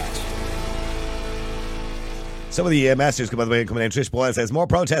Podcast. Some of the messages coming in. Trish Boyle says, more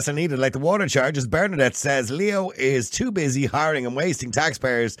protests are needed, like the water charges. Bernadette says, Leo is too busy hiring and wasting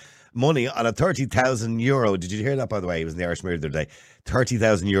taxpayers' money on a €30,000. Did you hear that, by the way? He was in the Irish Mirror the other day.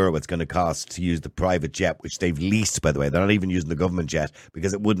 €30,000 it's going to cost to use the private jet, which they've leased, by the way. They're not even using the government jet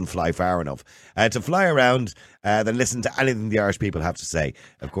because it wouldn't fly far enough. To fly around, then listen to anything the Irish people have to say.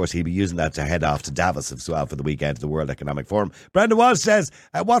 Of course, he'll be using that to head off to Davos as well for the weekend to the World Economic Forum. Brenda Walsh says,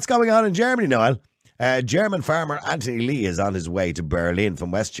 what's going on in Germany, Noel? German farmer Anthony Lee is on his way to Berlin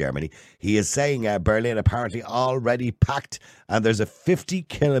from West Germany. He is saying Berlin apparently already packed, and there's a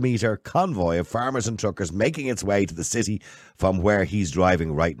 50-kilometre convoy of farmers and truckers making its way to the city from where he's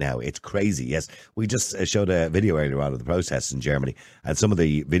driving right now. It's crazy, yes. We just showed a video earlier on of the protests in Germany, and some of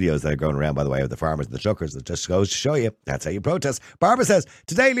the videos that are going around, by the way, of the farmers and the truckers, that just goes to show you that's how you protest. Barbara says,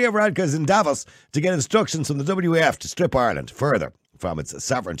 today Leo Varadkar is in Davos to get instructions from the WEF to strip Ireland further from its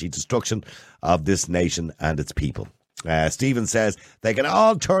sovereignty, destruction of this nation and its people. Stephen says they can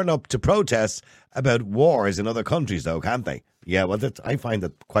all turn up to protests about wars in other countries, though, can't they? Yeah, well, I find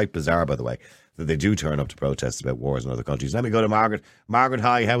that quite bizarre, by the way, that they do turn up to protests about wars in other countries. Let me go to Margaret. Margaret,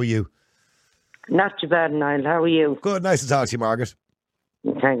 hi, how are you? Not too bad, Niall. How are you? Good, nice to talk to you, Margaret.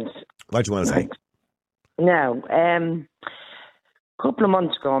 Thanks. What do you want to say? Now, a couple of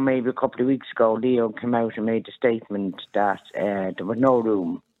months ago, maybe a couple of weeks ago, Leo came out and made a statement that there was no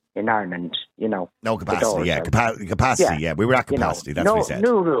room in Ireland, No capacity, capacity, we were at capacity, that's what he said.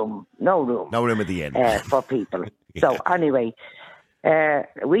 No room. No room at the inn. For people. Yeah. So anyway, a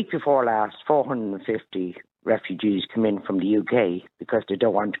week before last, 450 refugees come in from the UK because they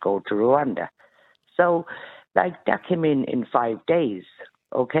don't want to go to Rwanda. So, that came in 5 days,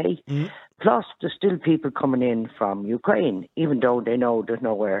 okay? Mm-hmm. Plus, there's still people coming in from Ukraine, even though they know there's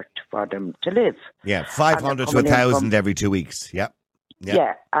nowhere for them to live. Yeah, 500 to 1,000 every 2 weeks. Yeah.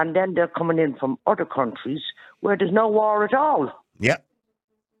 Yeah, and then they're coming in from other countries where there's no war at all. Yeah.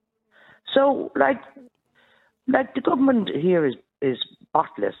 So, the government here is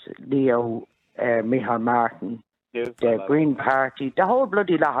spotless. Leo, Micheál Martin, the Green Party, the whole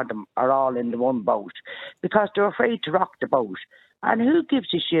bloody lot of them are all in the one boat because they're afraid to rock the boat. And who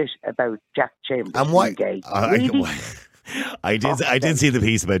gives a shit about Jack Chambers being gay? Really? I did see the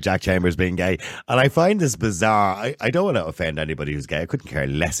piece about Jack Chambers being gay, and I find this bizarre. I don't want to offend anybody who's gay. I couldn't care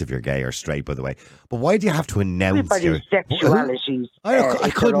less if you're gay or straight, by the way. But why do you have to announce your sexuality?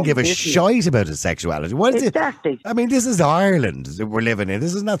 I couldn't give a shite about his sexuality. What is exactly. I mean, this is Ireland that we're living in.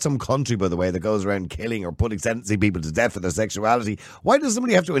 This is not some country, by the way, that goes around killing or sentencing people to death for their sexuality. Why does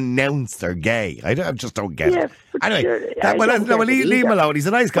somebody have to announce they're gay? I just don't get it. Anyway, leave him alone. He's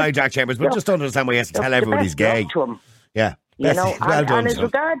a nice guy, Jack Chambers, but just don't understand why he has to tell everyone he's gay. Yeah, and as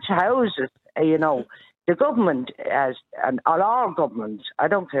regards houses, the government and all governments, I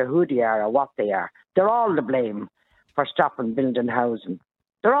don't care who they are or what they are, they're all to blame for stopping building housing.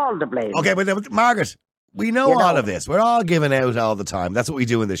 They're all to blame. Okay, but Margaret, we know all of this. We're all giving out all the time. That's what we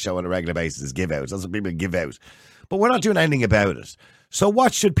do in this show on a regular basis, is give out. That's what people give out. But we're not doing anything about it. So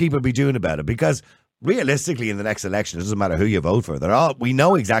what should people be doing about it? Because realistically, in the next election, it doesn't matter who you vote for. We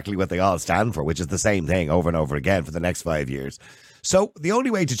know exactly what they all stand for, which is the same thing over and over again for the next 5 years. So the only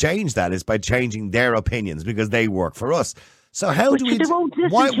way to change that is by changing their opinions because they work for us. So how do we?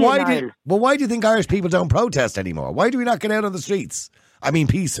 Why do you think Irish people don't protest anymore? Why do we not get out on the streets? I mean,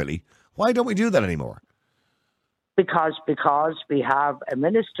 peacefully. Why don't we do that anymore? Because we have a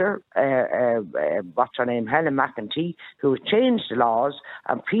minister, what's her name, Helen McEntee, who has changed the laws,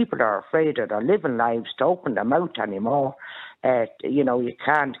 and people are afraid of their living lives to open their mouth anymore. They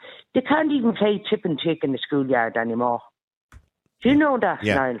can't even play tip and tick in the schoolyard anymore. Do you know that,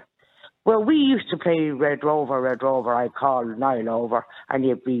 Niall? Well, we used to play Red Rover. I'd call Niall over, and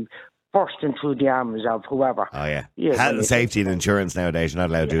you'd be bursting through the arms of whoever. Oh, yeah. Health and safety and insurance nowadays, you're not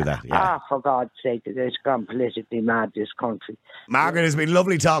allowed to do that. Yeah. For God's sake, it's gone politically mad, this country. Margaret, it's been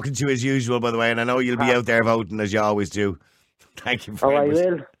lovely talking to you as usual, by the way, and I know you'll be out there voting as you always do. Thank you very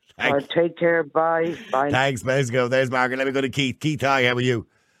much. I will. Take care. Bye. Thanks, let's go. There's Margaret. Let me go to Keith. Keith, hi, how are you?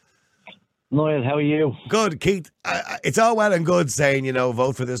 Niall, how are you? Good, Keith. It's all well and good saying,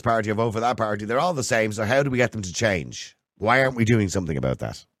 vote for this party or vote for that party. They're all the same, so how do we get them to change? Why aren't we doing something about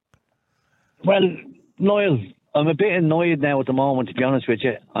that? Well, Niall, I'm a bit annoyed now at the moment, to be honest with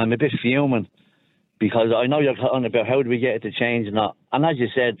you. I'm a bit fuming because I know you're talking about how do we get it to change and that. And as you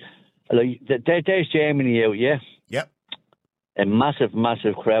said, there's Germany out, yeah? Yep. And massive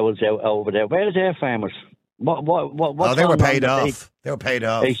crowds out over there. Where's their farmers? What they were paid off. They were paid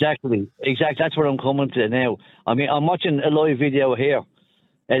off. Exactly. That's where I'm coming to now. I mean, I'm watching a live video here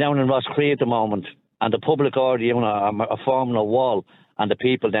down in Rosscree at the moment, and the public already are forming a wall, and the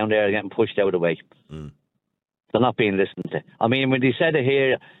people down there are getting pushed out of the way. Mm. They're not being listened to. I mean, when they said it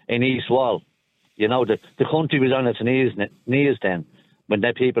here in East Wall, the country was on its knees then, when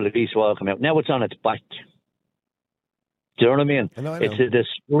the people of East Wall come out. Now it's on its back. Do you know what I mean? I know. It's a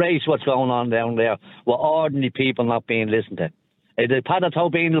disgrace what's going on down there with ordinary people not being listened to. The Peadar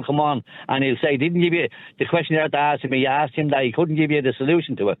Tóibín will come on and he'll say, didn't give you the question you had to ask him. You asked him that he couldn't give you the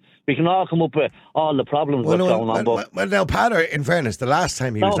solution to it. We can all come up with all the problems going on. Well, now, Peadar, in fairness, the last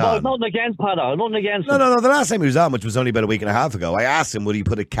time he was on... nothing against Peadar, nothing against him. No, the last time he was on, which was only about a week and a half ago, I asked him would he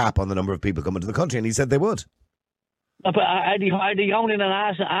put a cap on the number of people coming to the country, and he said they would. But are they going in and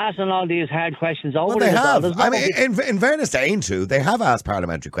asking all these hard questions over? Well, they have. I mean, in fairness to Aontú, they have asked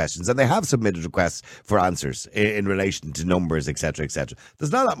parliamentary questions and they have submitted requests for answers in relation to numbers, etc., etc.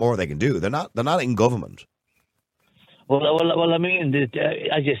 There's not a lot more they can do. They're not in government. Well, I mean,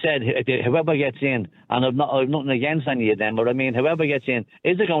 as you said, whoever gets in, and I've nothing against any of them, but I mean, whoever gets in,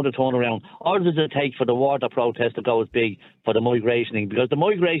 is it going to turn around, or does it take for the water protest to go as big for the migration thing? Because the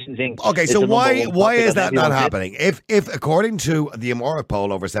migration thing... Okay, so why is that not happening? If according to the Amora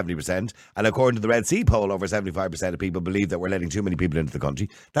poll, over 70%, and according to the Red Sea poll, over 75% of people believe that we're letting too many people into the country,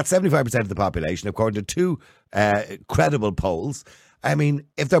 that's 75% of the population, according to two credible polls. I mean,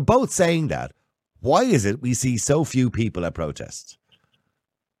 if they're both saying that, why is it we see so few people at protests?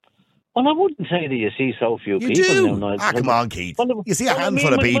 Well, I wouldn't say that you see so few people. You do? Now, come on, Keith. You see a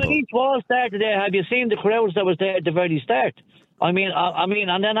handful of people. When each war started there, have you seen the crowds that was there at the very start? I mean,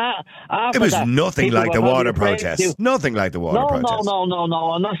 and then after it was that, nothing like the water protest. Nothing like the water protest. No.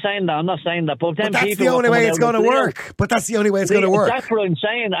 I'm not saying that. But then that's the only way it's going to work. But that's the only way it's going to work. That's what I'm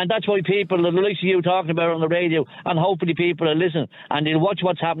saying, and that's why people, the likes of you talking about it on the radio, and hopefully people will listen and they'll watch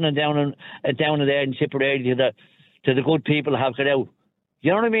what's happening down there in Tipperary to the good people have got out. You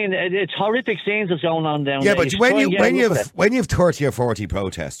know what I mean? It's horrific scenes that's going on down there. Yeah, but when you've 30 or 40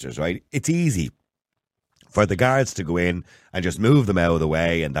 protesters, right? It's easy for the guards to go in and just move them out of the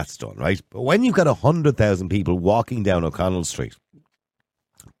way, and that's done, right? But when you've got 100,000 people walking down O'Connell Street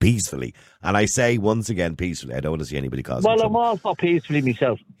peacefully, and I say once again peacefully, I don't want to see anybody causing trouble. I'm all for peacefully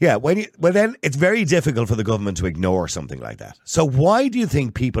myself. Yeah, then it's very difficult for the government to ignore something like that. So why do you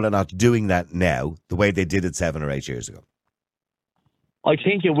think people are not doing that now the way they did it 7 or 8 years ago? I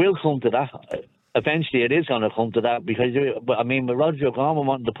think it will come to that. Eventually, it is going to come to that because, I mean, with Roger O'Connor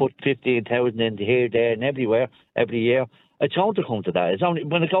wanting to put 15,000 into here, there, and everywhere every year, it's going to come to that. It's only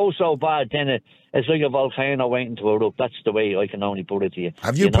when it goes so bad, then it's like a volcano waiting to erupt. That's the way I can only put it to you.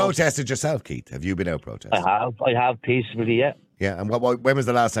 Have you protested yourself, Keith? Have you been out protesting? I have peacefully, yeah. Yeah, and when was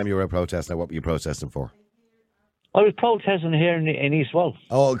the last time you were out protesting? What were you protesting for? I was protesting here in East Wall.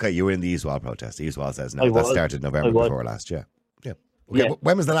 Oh, okay, you were in the East Wall protest. East Wall says no. That started November before last, yeah. Okay, yeah.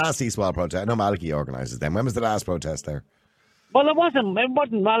 When was the last East Wall protest? I know Malachy organises them. When was the last protest there? Well, it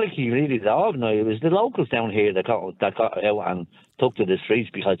wasn't Malachy really that organised. It was the locals down here that got out and took to the streets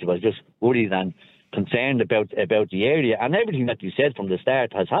because they was just worried and concerned about the area. And everything that you said from the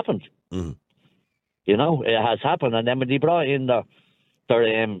start has happened. Mm-hmm. You know, it has happened. And then when they brought in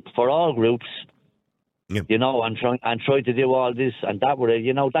for all groups, you know, and tried to do all this and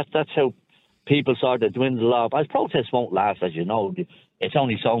that, that's how people sort of dwindle off. As protests won't last, as you know. It's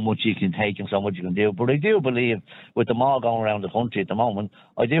only so much you can take and so much you can do. But I do believe, with them all going around the country at the moment,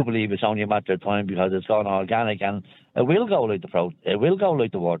 I do believe it's only a matter of time because it's gone organic and it will go like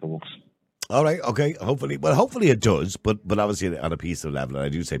the waterworks. All right, okay, hopefully it does, but obviously on a peaceful level, and I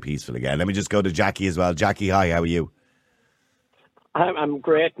do say peaceful again. Let me just go to Jackie as well. Jackie, hi, how are you? I'm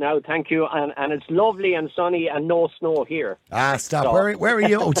great now, thank you, and it's lovely and sunny and no snow here. Stop. So. Where are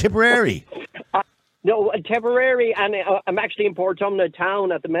you? Oh, Tipperary. No, Tipperary, and I'm actually in Portumna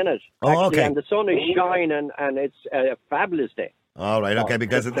town at the minute. Oh, okay. And the sun is shining, and it's a fabulous day. All right, okay,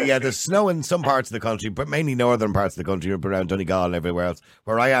 because there's snow in some parts of the country, but mainly northern parts of the country, around Donegal and everywhere else.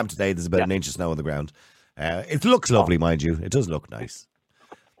 Where I am today, there's about an inch of snow on the ground. It looks lovely, mind you. It does look nice.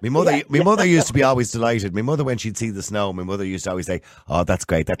 My mother used to be always delighted. My mother, when she'd see the snow, my mother used to always say, "Oh, that's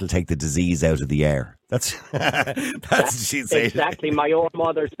great. That'll take the disease out of the air." That's what she'd say. Exactly. My own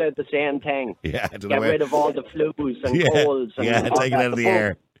mother said the same thing. Yeah, get rid of all the flus and colds. And take it out of the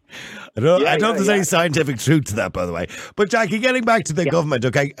air. I don't know if there's any scientific truth to that, by the way. But Jackie, getting back to the government,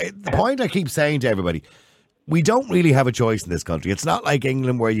 okay, the point I keep saying to everybody, we don't really have a choice in this country. It's not like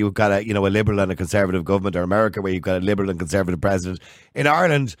England where you've got a liberal and a conservative government, or America where you've got a liberal and conservative president. In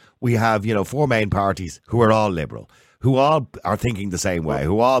Ireland, we have, 4 main parties who are all liberal, who all are thinking the same way,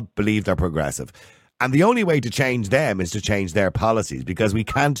 who all believe they're progressive. And the only way to change them is to change their policies, because we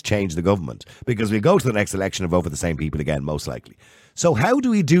can't change the government, because we'll go to the next election and vote for the same people again, most likely. So how do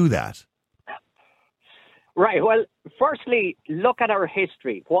we do that? Right. Well, firstly, look at our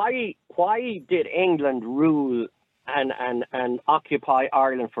history. Why did England rule and occupy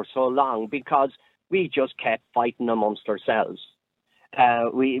Ireland for so long? Because we just kept fighting amongst ourselves.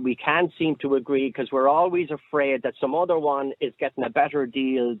 We can't seem to agree because we're always afraid that some other one is getting a better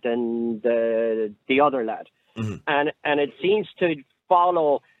deal than the other lad. Mm-hmm. And it seems to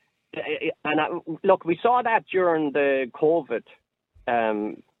follow. Look, we saw that during the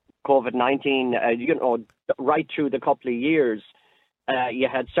COVID-19, right through the couple of years. You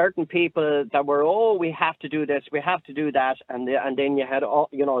had certain people that were, we have to do this, we have to do that, and then you had, a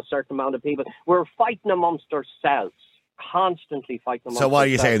certain amount of people. We're fighting amongst ourselves, constantly fighting amongst ourselves. So what are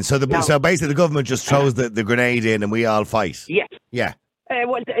you saying? So basically the government just throws the grenade in and we all fight? Yes. Yeah.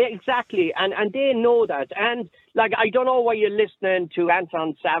 Well, exactly, and they know that. And, I don't know why you're listening to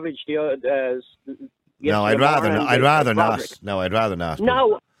Anton Savage. No, I'd rather not. No, I'd rather not.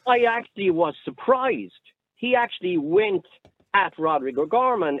 No, I actually was surprised. He actually went at Roderick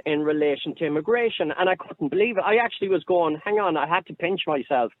O'Gorman in relation to immigration, and I couldn't believe it. I actually was going, hang on, I had to pinch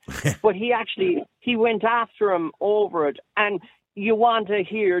myself. But he went after him over it, and you want to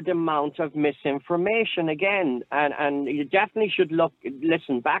hear the amount of misinformation again, and you definitely should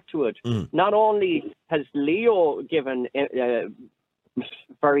listen back to it. Not only has Leo given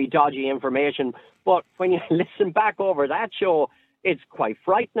very dodgy information, but when you listen back over that show, it's quite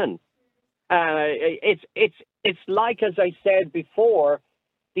frightening. It's like, as I said before,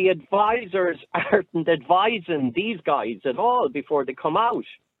 the advisors aren't advising these guys at all before they come out.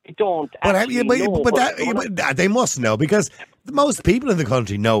 They don't actually know. But they must know, because most people in the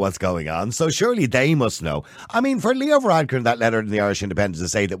country know what's going on, so surely they must know. I mean, for Leo Varadkar in that letter in the Irish Independent to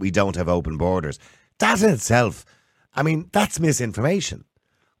say that we don't have open borders, that in itself, I mean, that's misinformation.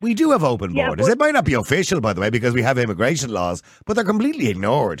 We do have open borders. It might not be official, by the way, because we have immigration laws, but they're completely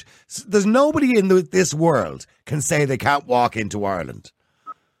ignored. There's nobody in this world can say they can't walk into Ireland.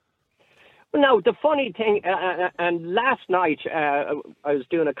 No, the funny thing, and last night I was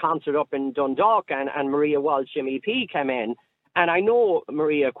doing a concert up in Dundalk, and Maria Walsh, MEP, came in, and I know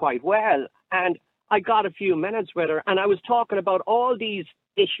Maria quite well, and I got a few minutes with her, and I was talking about all these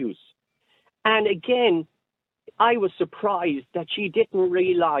issues. And again, I was surprised that she didn't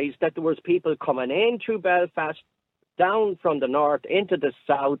realise that there was people coming in through Belfast, down from the north into the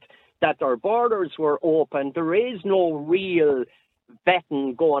south, that our borders were open. There is no real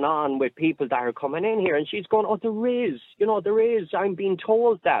vetting going on with people that are coming in here. And she's going, there is. There is. I'm being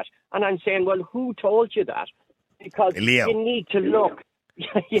told that. And I'm saying, well, who told you that? Because Leo. You need to look.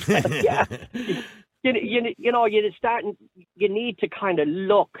 Yeah. You need to kind of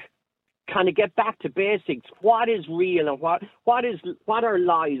look. Kind of get back to basics. What is real and what are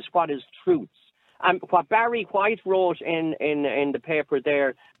lies? What is truths? What Barry Whyte wrote in the paper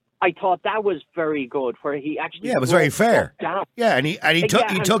there, I thought that was very good. Where he actually it was very fair. Down. Yeah, and he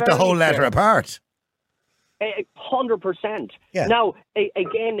took the whole letter apart. 100%. Yeah. Now,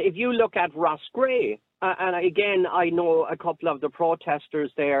 again, if you look at Roscrea, and again, I know a couple of the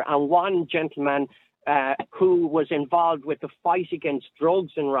protesters there, and one gentleman who was involved with the fight against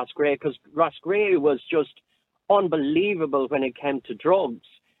drugs in Roscrea, because Roscrea was just unbelievable when it came to drugs.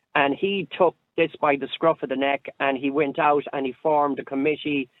 And he took this by the scruff of the neck, and he went out and he formed a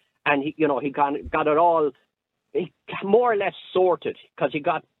committee, and he got it all more or less sorted, because he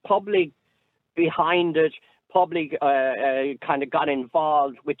got public behind it. Public kind of got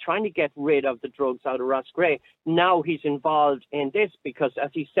involved with trying to get rid of the drugs out of Roscrea. Now he's involved in this because, as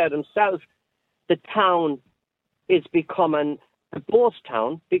he said himself, the town is becoming a ghost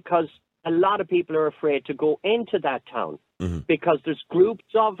town because a lot of people are afraid to go into that town because there's groups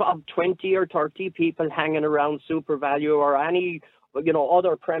of 20 or 30 people hanging around Super Value or any,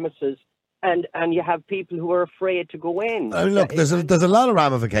 other premises, and you have people who are afraid to go in. I mean, look, there's a lot of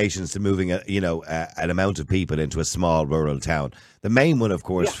ramifications to moving an amount of people into a small rural town. The main one, of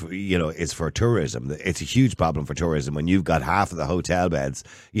course, is for tourism. It's a huge problem for tourism when you've got half of the hotel beds,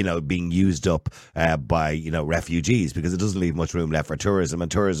 being used up by refugees, because it doesn't leave much room left for tourism,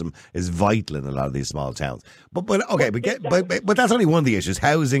 and tourism is vital in a lot of these small towns. But that's only one of the issues: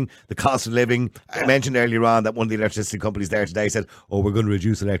 housing, the cost of living. I mentioned earlier on that one of the electricity companies there today said, "Oh, we're going to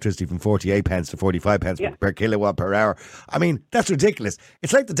reduce electricity from 48 pence to 45 pence per kilowatt per hour." I mean, that's ridiculous.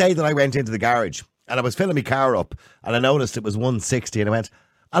 It's like the day that I went into the garage and I was filling my car up and I noticed it was 160 and I went,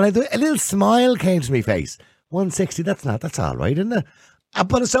 and a little smile came to my face. 160, that's all right, isn't it?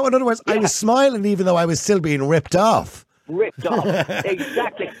 But so in other words, I was smiling even though I was still being ripped off. Ripped off,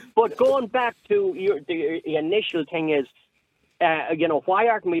 exactly. But going back to the initial thing is, why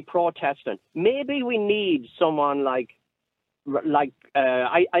aren't we protesting? Maybe we need someone like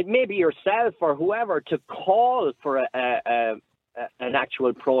maybe yourself or whoever to call for an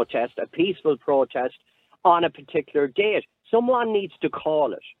actual protest, a peaceful protest on a particular date. Someone needs to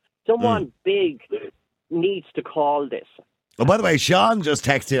call it. Someone big needs to call this. Oh, by the way, Sean just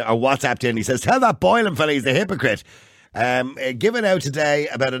texted or WhatsApped in. He says, "Tell that Boylan fella he's a hypocrite. Given out today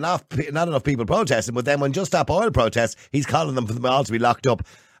about not enough people protesting, but then when Just Stop Oil protests, he's calling them for them all to be locked up."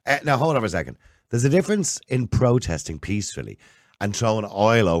 Now, hold on for a second. There's a difference in protesting peacefully and throwing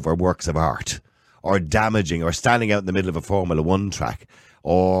oil over works of art, or damaging, or standing out in the middle of a Formula One track,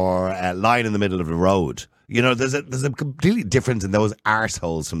 or lying in the middle of the road. There's a completely difference in those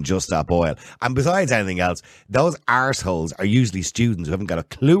arseholes from Just Stop Oil. And besides anything else, those arseholes are usually students who haven't got a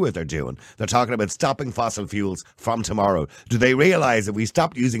clue what they're doing. They're talking about stopping fossil fuels from tomorrow. Do they realise if we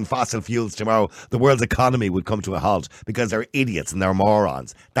stopped using fossil fuels tomorrow, the world's economy would come to a halt because they're idiots and they're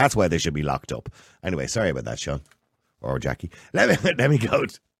morons? That's why they should be locked up. Anyway, sorry about that, Sean. Or Jackie. Let me go.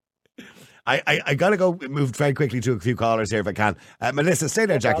 I got to go move very quickly to a few callers here if I can. Melissa, stay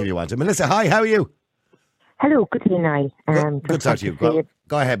there, Jackie, if you want to. Melissa, hi, how are you? Hello, good evening, Niall. Good to talk to you.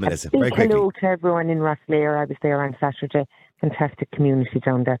 Go ahead, Melissa, very quickly. Hello to everyone in Rosslare. I was there on Saturday. Fantastic community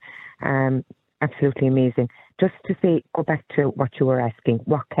down there. Absolutely amazing. Just to say, go back to what you were asking,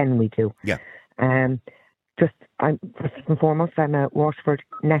 what can we do? Yeah. First and foremost, I'm a Waterford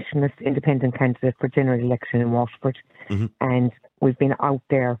Nationalist Independent candidate for general election in Waterford. Mm-hmm. And we've been out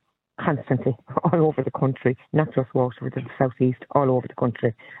there constantly all over the country, not just Waterford, but the southeast, all over the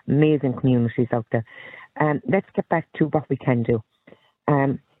country. Amazing communities out there. Let's get back to what we can do.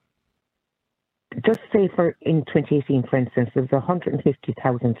 Just say in 2018, for instance, there was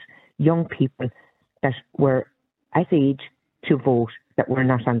 150,000 young people that were at age to vote that were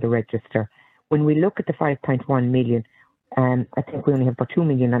not on the register. When we look at the 5.1 million, I think we only have about 2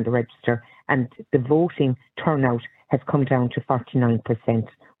 million on the register, and the voting turnout has come down to 49%,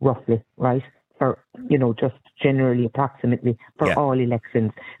 roughly, right? For, just generally, approximately, for all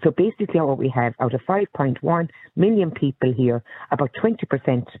elections. So basically what we have, out of 5.1 million people here, about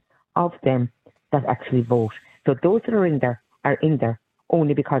 20% of them that actually vote. So those that are in there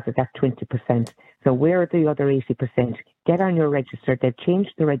only because of that 20%. So where are the other 80%? Get on your register. They've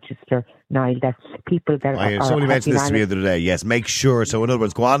changed the register, Niall, that people that are... Somebody mentioned this to me the other day. Yes, make sure. So in other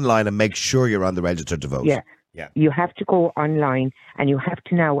words, go online and make sure you're on the register to vote. Yeah. You have to go online and you have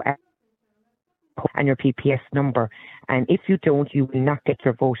to now... and your PPS number. And if you don't, you will not get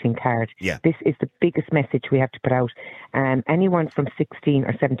your voting card. Yeah. This is the biggest message we have to put out. Anyone from 16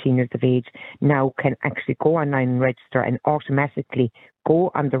 or 17 years of age now can actually go online and register and automatically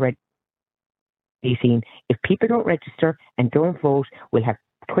go on the register. If people don't register and don't vote, we'll have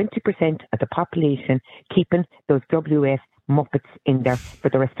 20% of the population keeping those WF Muppets in there for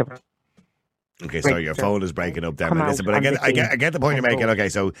the rest of us. Okay, so your phone is breaking up there, Melissa, but I get the point you're making. Okay,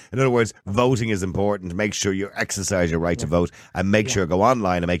 so in other words, voting is important. Make sure you exercise your right to vote, and make sure go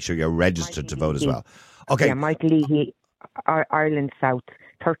online and make sure you're registered to vote as well. Okay. Yeah, Michael Leahy, Ireland South,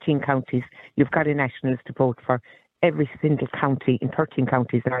 13 counties. You've got a nationalist to vote for. Every single county in 13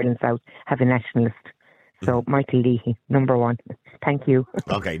 counties in Ireland South have a nationalist. So Michael Leahy, number one. Thank you.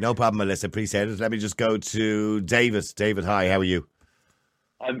 Okay, no problem, Melissa. Appreciate it. Let me just go to David. David, hi. How are you?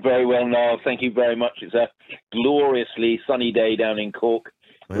 I'm very well, Niall. Thank you very much. It's a gloriously sunny day down in Cork.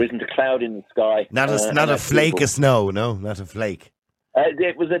 There isn't a cloud in the sky. Not a flake of snow, no, not a flake.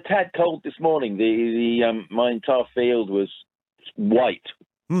 It was a tad cold this morning. My entire field was white.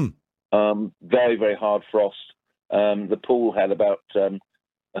 Very, very hard frost. The pool had about a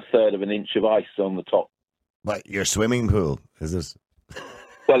third of an inch of ice on the top. But your swimming pool, is this?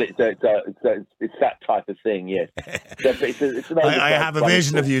 Well, it's that type of thing, yes. I have a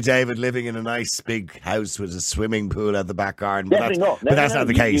vision of you, David, living in a nice big house with a swimming pool at the back garden. But that's not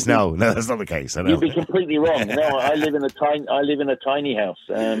the case. No, that's not the case. I know. You'd be completely wrong. No, I live in a tiny house.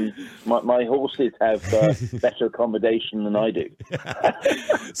 My horses have better accommodation than I do.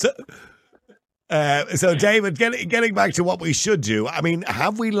 So, David, getting back to what we should do, I mean,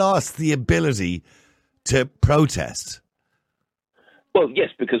 have we lost the ability to protest? Well, yes,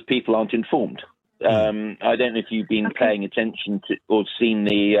 because people aren't informed. I don't know if you've been paying attention to or seen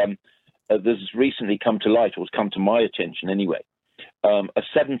this has recently come to light, or has come to my attention anyway.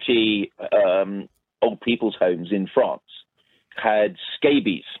 70 old people's homes in France had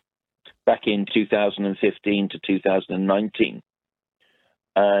scabies back in 2015 to 2019.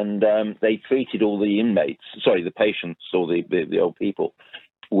 And they treated all the patients or the old people,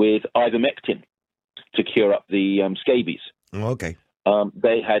 with ivermectin to cure up the scabies. Okay.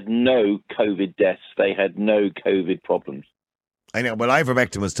 They had no COVID deaths. They had no COVID problems. I know. Well,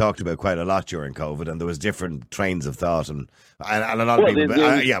 ivermectin was talked about quite a lot during COVID, and there was different trains of thought, and a lot of people,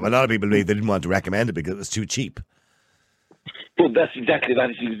 a lot of people believe they didn't want to recommend it because it was too cheap. Well, that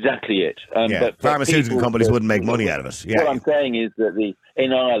is exactly it. But pharmaceutical companies wouldn't make money out of it. Yeah. What I'm saying is that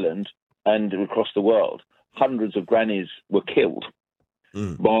in Ireland and across the world, hundreds of grannies were killed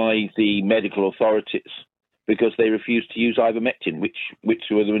by the medical authorities because they refused to use ivermectin, which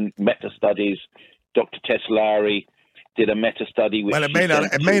were the meta studies. Dr. Teslari did a meta study. Well,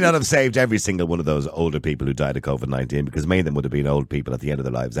 it may not have saved every single one of those older people who died of COVID-19, because many of them would have been old people at the end of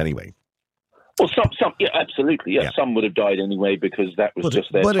their lives anyway. Well, some, yeah, absolutely, yeah. Some would have died anyway because that was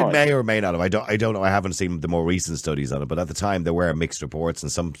just their time. But it may or may not have. I don't know. I haven't seen the more recent studies on it. But at the time, there were mixed reports,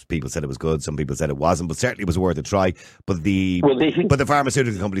 and some people said it was good, some people said it wasn't. But certainly, it was worth a try. But the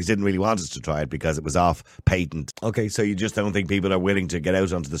pharmaceutical companies didn't really want us to try it because it was off patent. Okay, so you just don't think people are willing to get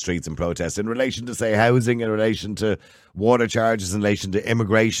out onto the streets and protest in relation to, say, housing, in relation to water charges, in relation to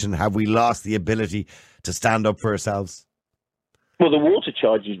immigration? Have we lost the ability to stand up for ourselves? Well, the water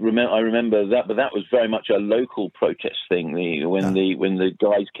charges, I remember that, but that was very much a local protest thing. When the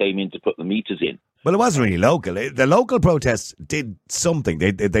guys came in to put the meters in. Well, it wasn't really local. The local protests did something.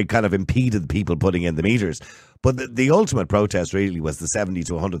 They kind of impeded people putting in the meters. But the ultimate protest really was the 70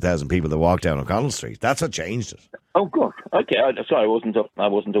 to 100,000 people that walked down O'Connell Street. That's what changed it. Oh, God. Okay. Sorry, I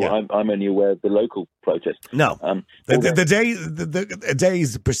wasn't. Yeah. I'm only aware of the local protest. No. The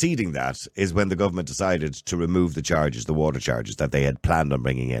days preceding that is when the government decided to remove the charges, the water charges that they had planned on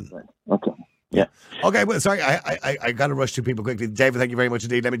bringing in. Okay. Yeah. Okay. Well, sorry, I got to rush through people quickly. David, thank you very much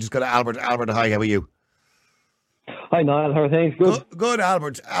indeed. Let me just go to Albert. Albert, hi. How are you? Hi, Niall. How are things? Good,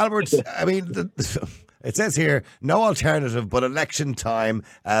 Albert. Albert, I mean, it says here, no alternative but election time.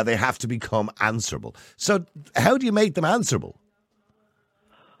 They have to become answerable. So how do you make them answerable?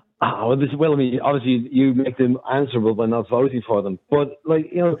 Obviously you make them answerable by not voting for them. But,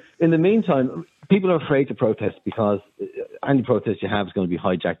 in the meantime, people are afraid to protest because any protest you have is going to be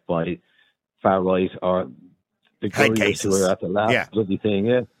hijacked by far right or the guys who are at the last bloody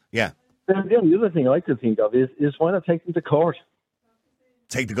thing. Yeah. And the other thing I like to think of is why not take them to court?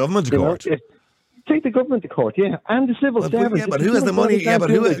 Take the government to court? Take the government to court, and the civil servants. But who has the money? But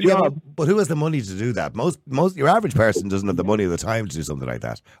who has the money to do that? Most your average person doesn't have the money or the time to do something like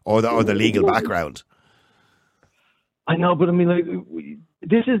that, or the legal background. I know, but I mean,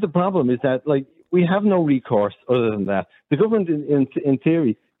 this is the problem: is that we have no recourse other than that. The government, in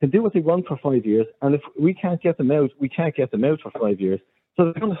theory, can do what they want for 5 years, and if we can't get them out, we can't get them out for 5 years. So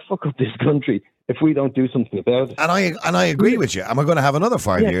they're going to fuck up this country if we don't do something about it. And I agree with you. And we're going to have another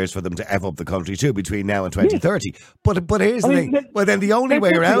 5 years for them to F up the country too between now and 2030. But here's the thing. Well, then the only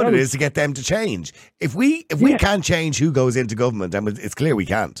way around it is to get them to change. If we can't change who goes into government, and it's clear we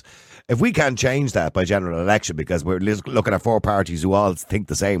can't. If we can't change that by general election because we're looking at four parties who all think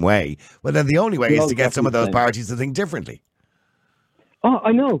the same way, well, then the only way is to get some of those parties to think differently. Oh,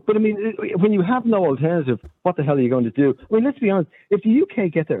 I know, but I mean, when you have no alternative, what the hell are you going to do? I mean, let's be honest. If the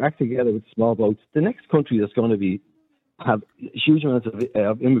UK get their act together with small votes, the next country that's going to have huge amounts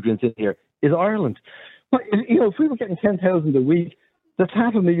of immigrants in here is Ireland. But if we were getting 10,000 a week, that's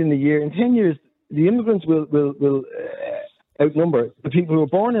 500,000 a year. In 10 years, the immigrants will outnumber the people who were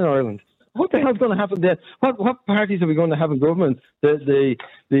born in Ireland. What the hell's going to happen then? What parties are we going to have in government? The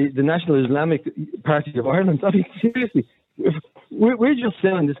National Islamic Party of Ireland? I mean, seriously. We're just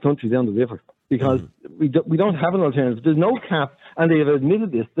selling this country down the river because we don't have an alternative. There's no cap, and they have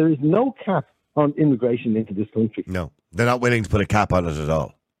admitted this. There is no cap on immigration into this country. No, they're not willing to put a cap on it at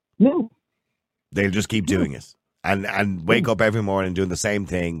all. No, they'll just keep doing it and wake up every morning doing the same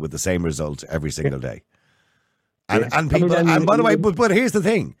thing with the same result every single day. And people, and by the way, but here's the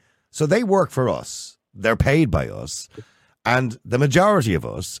thing. So they work for us. They're paid by us. And the majority of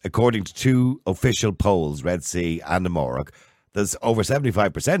us, according to 2 official polls, Red Sea and Amórach, there's over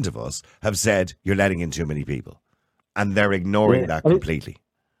 75% of us have said you're letting in too many people. And they're ignoring that completely.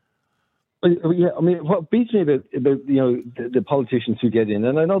 Yeah, I mean, what beats me about the politicians who get in,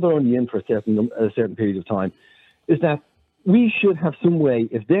 and I know they're only in for a certain period of time, is that we should have some way,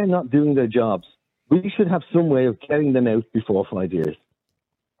 if they're not doing their jobs, we should have some way of getting them out before 5 years.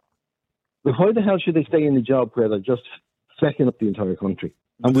 But why the hell should they stay in the job where they're just flecking up the entire country?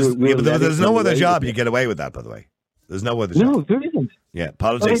 And but there's no other job you get away with that, by the way. There's no other job. No, there isn't. Yeah,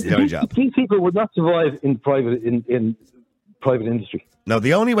 politics is the only job. These people would not survive in private industry. No,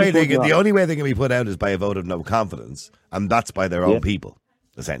 the only way they can be put out is by a vote of no confidence, and that's by their own people,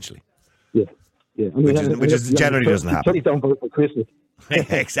 essentially. Yeah. I mean, which generally doesn't happen. Turkeys don't vote for Christmas.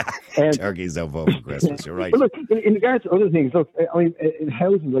 Exactly. Turkeys don't vote for Christmas. You're right. But look, in regards to other things, look, I mean, in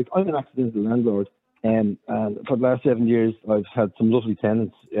housing, like I'm an accidental landlord, and for the last 7 years, I've had some lovely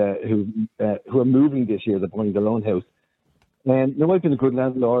tenants who are moving this year. They're buying their own house. And now I've been a good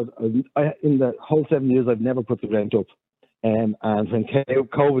landlord. In the whole 7 years, I've never put the rent up. And when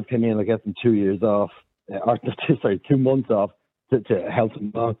COVID came in, I got them 2 years off, 2 months off to help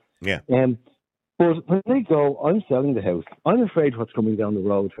them out. Yeah. But when they go, I'm selling the house. I'm afraid what's coming down the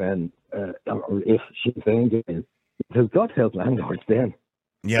road when, or if Sinn Féin get in, because God help landlords then.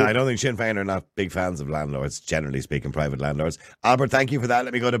 Yeah, I don't think Sinn Féin are not big fans of landlords, generally speaking, private landlords. Albert, thank you for that.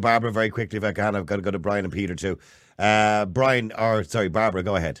 Let me go to Barbara very quickly if I can. I've got to go to Brian and Peter too. Barbara,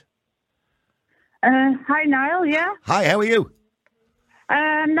 go ahead. Hi, Niall, yeah? Hi, how are you?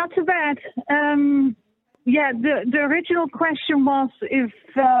 Not too bad. The original question was if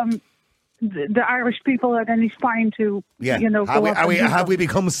the Irish people had any spine to, have we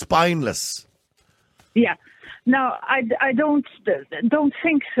become spineless? Yeah. No, I don't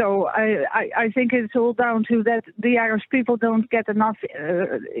think so. I think it's all down to that the Irish people don't get enough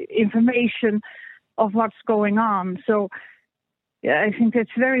information of what's going on. So yeah, I think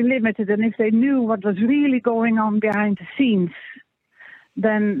it's very limited. And if they knew what was really going on behind the scenes,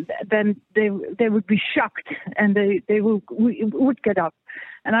 then they would be shocked and they would get up.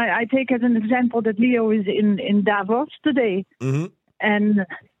 And I take as an example that Leo is in Davos today, and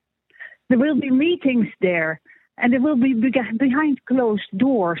there will be meetings there, and it will be behind closed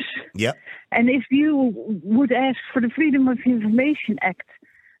doors. Yeah. And if you would ask for the Freedom of Information Act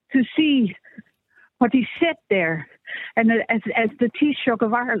to see what he said there, and as the Taoiseach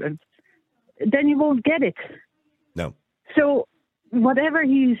of Ireland, then you won't get it. No. So whatever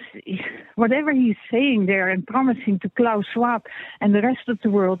he's saying there and promising to Klaus Schwab and the rest of the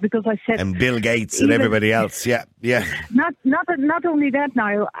world, because I said, and Bill Gates and everybody else, yeah. Not only that,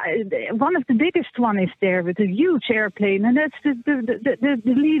 Niall. One of the biggest one is there with a huge airplane, and that's the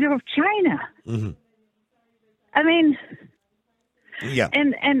leader of China. Mm-hmm. I mean, yeah.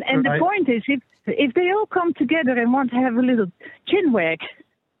 And the point is, if they all come together and want to have a little chin wag,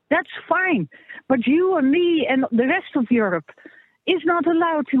 that's fine. But you and me and the rest of Europe is not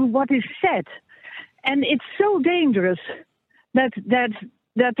allowed to what is said. And it's so dangerous that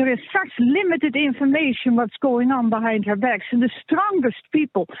there is such limited information what's going on behind our backs. And the strongest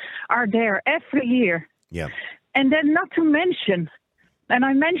people are there every year. Yeah. And then not to mention, and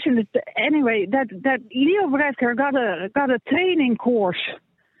I mentioned it anyway, that Leo Varadkar got a training course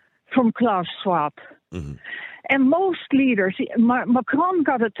from Klaus Schwab. Mm-hmm. And most leaders, Macron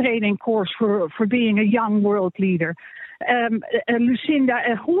got a training course for being a young world leader. Lucinda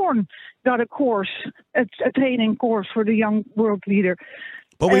Horn got a training course for the young world leader.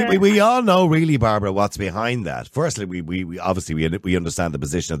 But we all know, really, Barbara, what's behind that. Firstly, we obviously understand the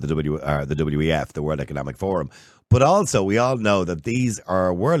position of the WEF, the World Economic Forum, but also we all know that these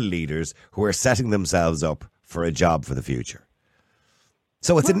are world leaders who are setting themselves up for a job for the future.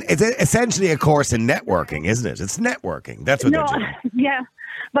 So it's essentially a course in networking, isn't it? It's networking. That's what they're doing. Yeah,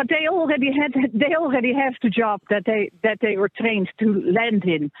 but they already have the job that they were trained to land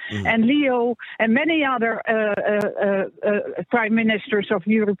in. Mm. And Leo and many other prime ministers of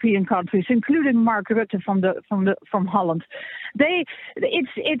European countries, including Mark Rutte from Holland,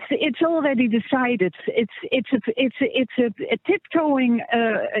 it's already decided. It's a tiptoeing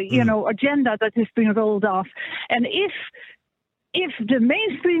agenda that has been rolled off. And if the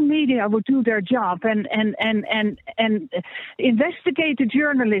mainstream media would do their job and investigative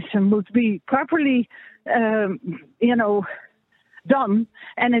journalism would be properly, done,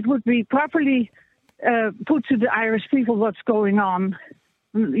 and it would be properly put to the Irish people what's going on,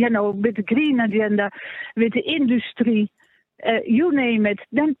 with the green agenda, with the industry, you name it,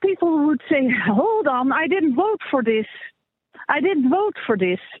 then people would say, hold on, I didn't vote for this.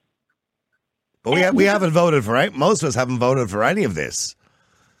 But we haven't voted for it. Most of us haven't voted for any of this.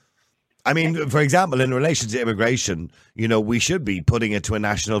 I mean, for example, in relation to immigration, we should be putting it to a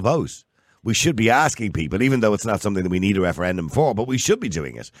national vote. We should be asking people, even though it's not something that we need a referendum for, but we should be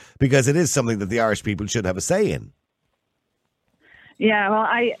doing it because it is something that the Irish people should have a say in. Yeah, well,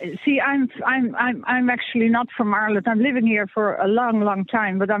 I'm actually not from Ireland. I'm living here for a long, long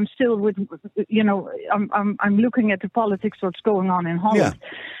time, but I'm still I'm looking at the politics, what's going on in Holland.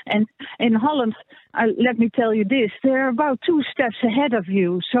 Yeah. And in Holland, let me tell you this, they're about 2 steps ahead of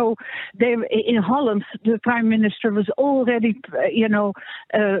you. So in Holland, the Prime Minister was already,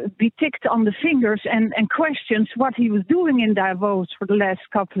 be ticked on the fingers and questions what he was doing in Davos for the last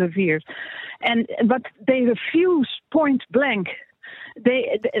couple of years. But they refuse point blank.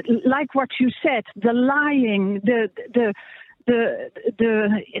 They like what you said, the lying, the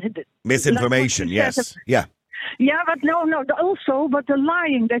misinformation. Like yes, yeah. Yeah, but no. Also, but the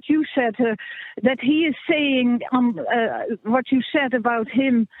lying that you said, that he is saying what you said about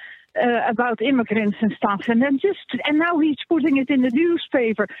him. About immigrants and stuff, and now he's putting it in the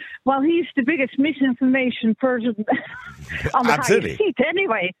newspaper. Well, he's the biggest misinformation person on the highest seat,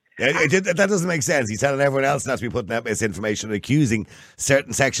 anyway. That doesn't make sense. He's telling everyone else not to be putting out misinformation, accusing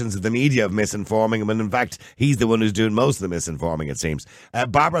certain sections of the media of misinforming him, and in fact, he's the one who's doing most of the misinforming, it seems.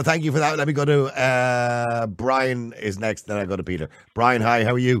 Barbara, thank you for that. Let me go to Brian is next, then I go to Peter. Brian, hi,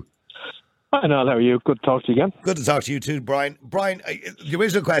 how are you? Hi, Niall, how are you? Good to talk to you again. Good to talk to you too, Brian. Brian, the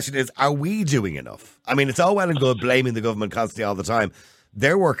original question is, are we doing enough? I mean, it's all well and good blaming the government constantly all the time.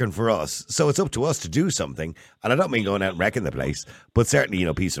 They're working for us, so it's up to us to do something. And I don't mean going out and wrecking the place, but certainly,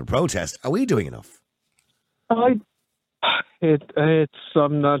 peaceful protest. Are we doing enough? I'm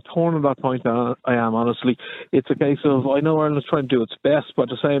not torn on that point. I am, honestly. It's a case of, I know Ireland's trying to do its best, but at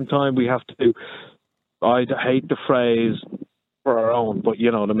the same time, we have to, I hate the phrase, for our own, but you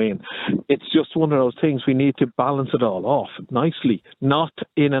know what I mean. It's just one of those things. We need to balance it all off nicely, not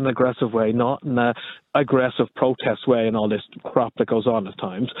in an aggressive way, not in an aggressive protest way and all this crap that goes on at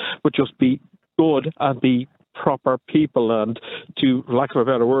times, but just be good and be proper people and, to lack of a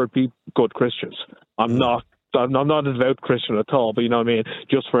better word, be good Christians. I'm not a devout Christian at all, but you know what I mean.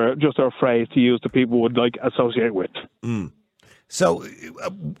 Just our phrase to use that people would associate with. Mm. So,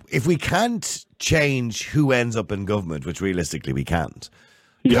 if we can't change who ends up in government, which realistically we can't,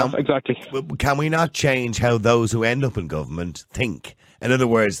 exactly. Can we not change how those who end up in government think? In other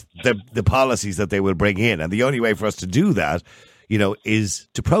words, the policies that they will bring in, and the only way for us to do that, is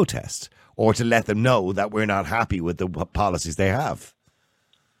to protest or to let them know that we're not happy with the policies they have.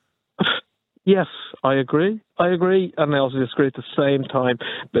 Yes, I agree, and I also disagree at the same time.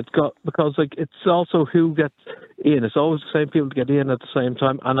 Because it's also who gets in. It's always the same people to get in at the same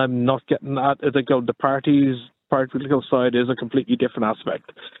time, and I'm not getting that. The political side is a completely different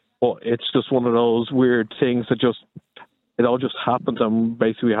aspect, but it's just one of those weird things that it all just happens, and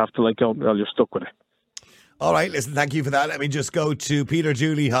basically we have to go, well, you're stuck with it. All right, listen, thank you for that. Let me just go to Peter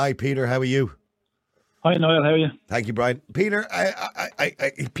Dooley. Hi, Peter, how are you? Hi, Niall, how are you? Thank you, Brian. Peter,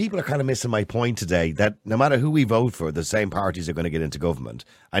 people are kind of missing my point today that no matter who we vote for, the same parties are going to get into government.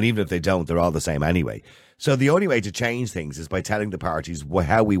 And even if they don't, they're all the same anyway. So the only way to change things is by telling the parties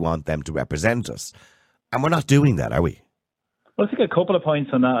how we want them to represent us. And we're not doing that, are we? Well, I think a couple of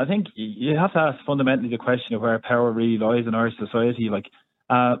points on that. I think you have to ask fundamentally the question of where power really lies in our society.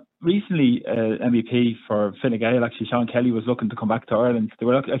 Recently, MEP for Fine Gael, actually, Sean Kelly, was looking to come back to Ireland. They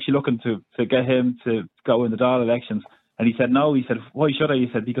were actually looking to get him to go in the Dáil elections. And he said, no. He said, why should I? He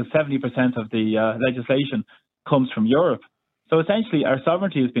said, because 70% of the legislation comes from Europe. So essentially, our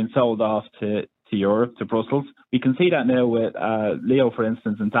sovereignty has been sold off to Europe, to Brussels. We can see that now with Leo, for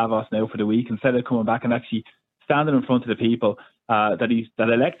instance, in Davos now for the week. Instead of coming back and actually standing in front of the people that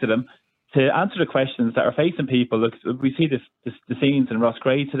elected him, to answer the questions that are facing people. Look, we see the scenes in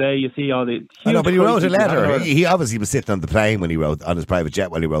Roscrea today. You see all the... I know, but he wrote a letter. He obviously was sitting on the plane when he wrote, on his private jet,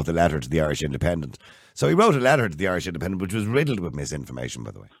 while he wrote the letter to the Irish Independent. So he wrote a letter to the Irish Independent, which was riddled with misinformation,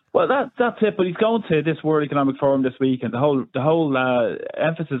 by the way. Well, that's it. But he's going to this World Economic Forum this week, and the whole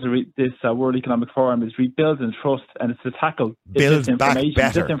emphasis of this World Economic Forum is rebuild and trust, and it's to tackle build back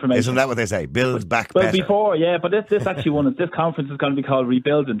better. Isn't that what they say? Build back better. Well, before, yeah, but this actually this conference is going to be called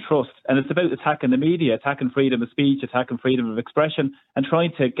Rebuild and Trust, and it's about attacking the media, attacking freedom of speech, attacking freedom of expression, and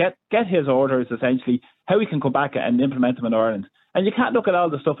trying to get his orders, essentially, how we can come back and implement them in Ireland. And you can't look at all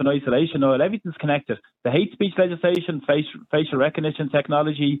the stuff in isolation. No, everything's connected. The hate speech legislation, facial recognition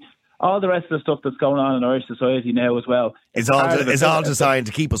technology, all the rest of the stuff that's going on in Irish society now as well. It's all designed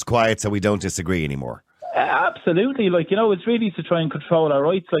to keep us quiet so we don't disagree anymore. Absolutely, it's really to try and control our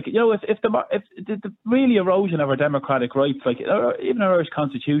rights. If the really erosion of our democratic rights, even our Irish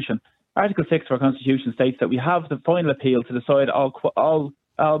Constitution, Article 6 of our Constitution states that we have the final appeal to decide all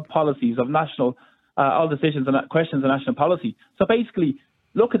policies of national, all decisions and questions of national policy. So basically,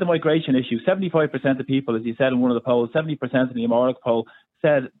 look at the migration issue. 75% of people, as you said in one of the polls, 70% in the Amárach poll,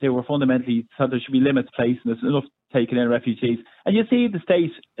 said they were fundamentally said there should be limits placed and there's enough taking in refugees. And you see the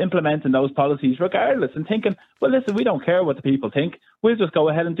state implementing those policies regardless and thinking, well, listen, we don't care what the people think. We'll just go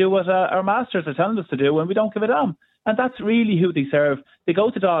ahead and do what our masters are telling us to do and we don't give a damn. And that's really who they serve. They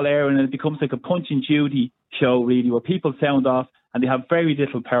go to Dáil Éireann and it becomes like a Punch and Judy show, really, where people sound off and they have very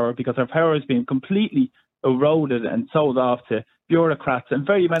little power because our power has been completely eroded and sold off to bureaucrats and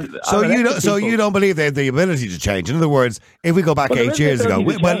very many. So you don't believe they have the ability to change? In other words, if we go back 8 years ago,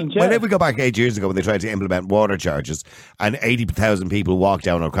 if we go back 8 years ago when they tried to implement water charges and 80,000 people walked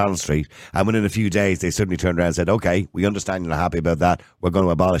down O'Connell Street, and within a few days they suddenly turned around and said, "Okay, we understand you're not happy about that. We're going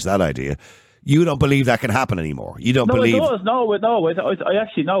to abolish that idea." You don't believe that can happen anymore. You don't believe. It does. I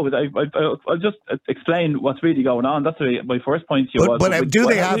actually know. I'll just explain what's really going on. That's my first point to you. But do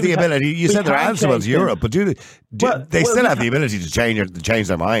they have the ability? You said they're answerable to Europe, but they still have the ability to change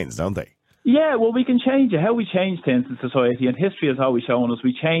their minds, don't they? Yeah, well, we can change it. How we change things in society, and history has always shown us,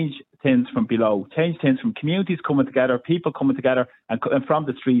 we change things from below, change things from communities coming together, people coming together and from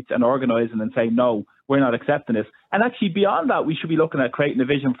the streets and organising and saying, no, we're not accepting this. And actually beyond that, we should be looking at creating a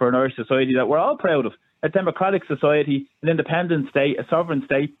vision for an Irish society that we're all proud of, a democratic society, an independent state, a sovereign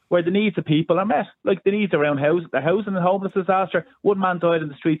state, where the needs of people are met, like the needs around the housing and homeless disaster. One man died in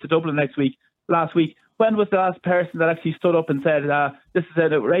the streets of Dublin last week. When was the last person that actually stood up and said, this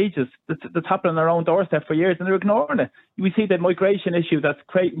is outrageous, that's happening on their own doorstep for years, and they're ignoring it? We see the migration issue that's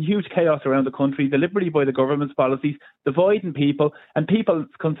creating huge chaos around the country, deliberately by the government's policies, dividing people, and people's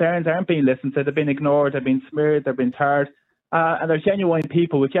concerns aren't being listened to. They've been ignored, they've been smeared, they've been tarred, and they're genuine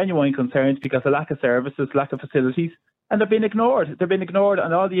people with genuine concerns because of lack of services, lack of facilities, and they're being ignored. They're being ignored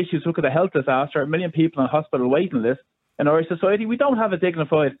on all the issues. Look at the health disaster, 1 million people on hospital waiting list in our society. We don't have a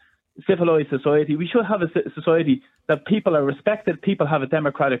dignified, civilised society. We should have a society that people are respected, people have a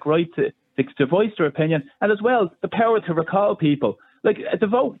democratic right to voice their opinion, and as well the power to recall people. Like the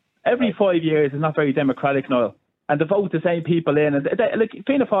vote every 5 years is not very democratic, Niall, and to vote the same people in, and like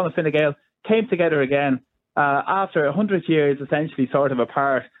Fianna Fáil and Fine Gael came together again after 100 years essentially sort of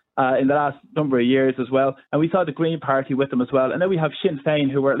apart in the last number of years as well, and we saw the Green Party with them as well, and then we have Sinn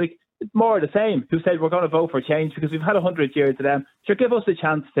Féin who were like more the same, who said we're going to vote for change because we've had 100 years of them. Sure, give us a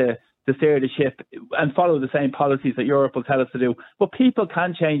chance to steer the ship and follow the same policies that Europe will tell us to do. But people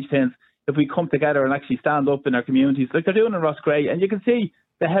can change things if we come together and actually stand up in our communities like they're doing in Roscrea. And you can see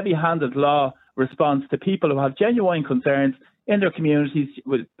the heavy-handed law response to people who have genuine concerns in their communities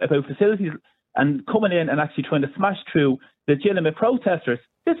about facilities and coming in and actually trying to smash through legitimate protesters.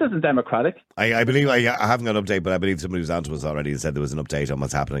 This isn't democratic. I believe, I haven't got an update, but I believe somebody was on to us already and said there was an update on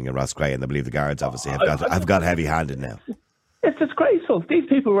what's happening in Roscrea, and I believe the guards obviously have got heavy-handed now. It's disgraceful. These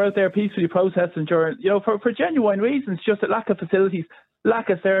people were out there peacefully protesting during, for genuine reasons, just a lack of facilities, lack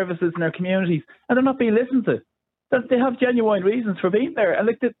of services in their communities, and they're not being listened to. They have genuine reasons for being there, and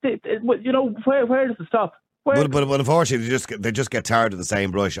where does it stop? But unfortunately, they just get tired of the same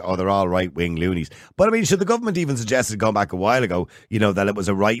brush. Oh, they're all right-wing loonies. But I mean, should the government even suggested going back a while ago, that it was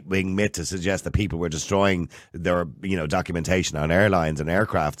a right-wing myth to suggest that people were destroying their, documentation on airlines and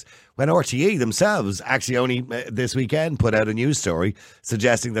aircraft, when RTE themselves actually only this weekend put out a news story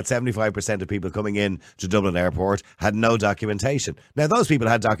suggesting that 75% of people coming in to Dublin Airport had no documentation. Now, those people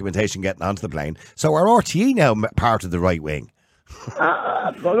had documentation getting onto the plane. So are RTE now part of the right wing?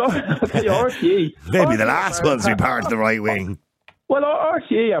 RTE. They'll be the last ones to be part of the right wing. Well,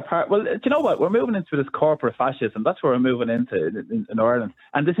 RTE are part. Well, do you know what? We're moving into this corporate fascism. That's where we're moving into in Ireland.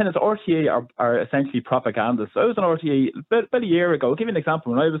 And the thing is, RTE are essentially propagandists. I was on RTE about a year ago. I'll give you an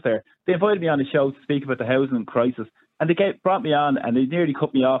example. When I was there, they invited me on the show to speak about the housing crisis. And they brought me on and they nearly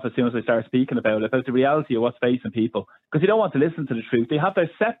cut me off as soon as I started speaking about the reality of what's facing people. Because they don't want to listen to the truth. They have their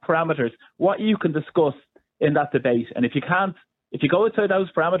set parameters, what you can discuss in that debate. And if you go outside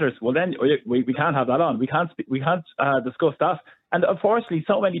those parameters, well then we can't have that on. We can't discuss that. And unfortunately,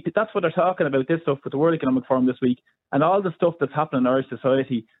 so many, that's what they're talking about, this stuff with the World Economic Forum this week, and all the stuff that's happening in our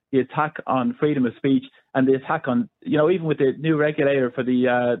society, the attack on freedom of speech, and the attack on, even with the new regulator for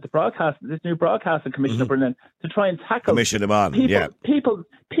the broadcast, this new broadcasting commission up in to try and tackle commission them on,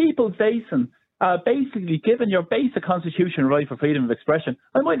 people facing basically given your basic constitutional right for freedom of expression.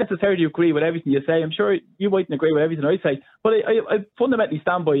 I might necessarily agree with everything you say. I'm sure you mightn't agree with everything I say, but I fundamentally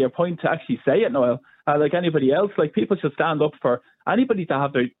stand by your point to actually say it, Niall. Like anybody else, like people should stand up for anybody to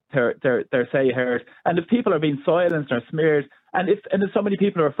have their say heard. And if people are being silenced or smeared, and if so many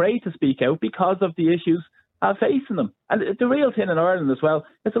people are afraid to speak out because of the issues facing them. And the real thing in Ireland as well,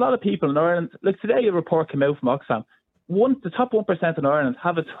 it's a lot of people in Ireland. Like today, a report came out from Oxfam. The top 1% in Ireland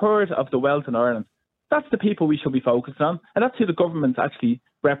have a third of the wealth in Ireland. That's the people we should be focused on, and that's who the governments actually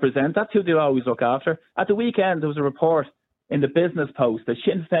represent. That's who they always look after. At the weekend, there was a report in the Business Post that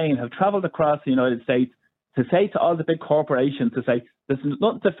Sinn Féin have travelled across the United States to say to all the big corporations, to say, there's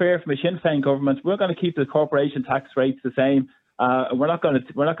nothing to fear from a Sinn Féin government. We're going to keep the corporation tax rates the same. We're not going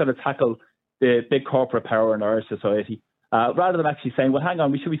to tackle the big corporate power in our society. Rather than actually saying, well, hang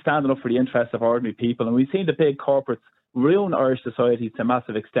on, we should be standing up for the interests of ordinary people. And we've seen the big corporates ruin Irish society to a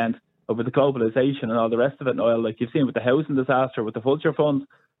massive extent with the globalisation and all the rest of it, Niall. Like you've seen with the housing disaster, with the vulture funds,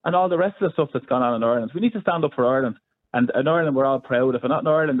 and all the rest of the stuff that's gone on in Ireland. We need to stand up for Ireland. And in Ireland, we're all proud. If we're not in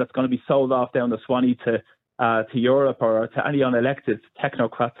Ireland, that's going to be sold off down the Swanee to Europe or to any unelected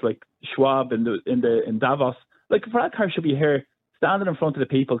technocrats like Schwab in Davos. Like Varadkar should be here, standing in front of the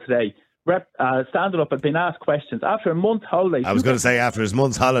people today, standing up and being asked questions after a month's holiday. I was going to say, after his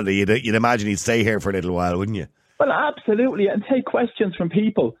month's holiday, you'd imagine he'd stay here for a little while, wouldn't you? Well, absolutely, and take questions from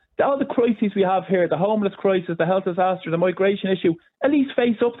people. All the crises we have here, the homeless crisis, the health disaster, the migration issue, at least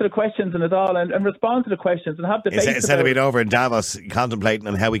face up to the questions and it all and respond to the questions and have debates. Instead of being over in Davos contemplating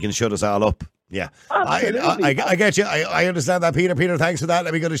on how we can shut us all up. Yeah, I get you. I understand that, Peter. Peter, thanks for that.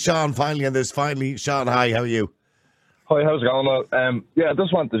 Let me go to Sean finally on this. Sean, hi, how are you? Hi, how's it going? I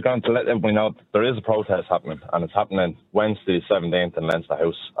just wanted to let everybody know that there is a protest happening, and it's happening Wednesday, 17th in Leinster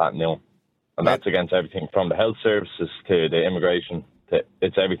House at noon. And that's against everything from the health services to the immigration.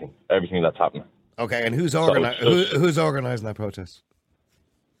 It's everything that's happening. Okay, and who's organising that protest?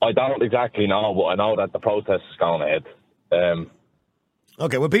 I don't exactly know, but I know that the protest is going ahead.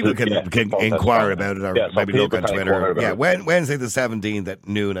 Okay, well, people can inquire about it or maybe look on Twitter. Yeah, Wednesday the 17th at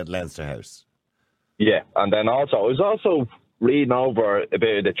noon at Leinster House. Yeah, and then also, I was also reading over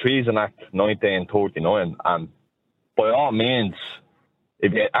about the Treason Act 1939, and by all means,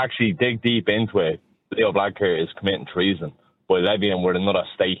 if you actually dig deep into it, Leo Varadkar is committing treason by levying with another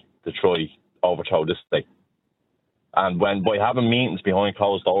state to try overthrow this state. And by having meetings behind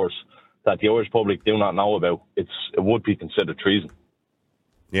closed doors that the Irish public do not know about, it would be considered treason.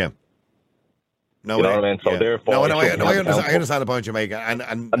 Yeah. No, you know what I mean? So therefore, I understand the point you're making. And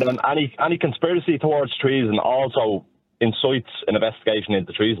then any conspiracy towards treason also incites an investigation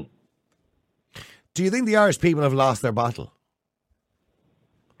into treason. Do you think the Irish people have lost their battle?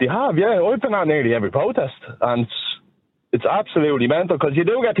 They have, yeah. I've been at nearly every protest, and it's absolutely mental because you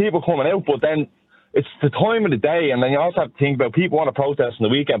do get people coming out, but then it's the time of the day, and then you also have to think about people want to protest on the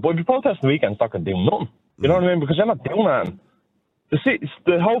weekend. But if you protest on the weekend, it's not going to do nothing. You know what I mean? Because you're not doing anything.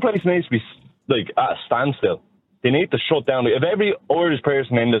 The whole place needs to be like at a standstill. They need to shut down. If every Irish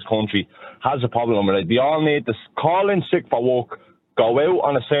person in this country has a problem with it, they all need to call in sick for work, go out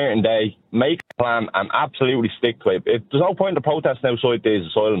on a certain day, make a plan, and absolutely stick to it. There's no point in protesting outside these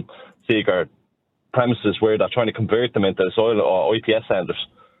asylum seeker premises where they're trying to convert them into asylum or IPS centres.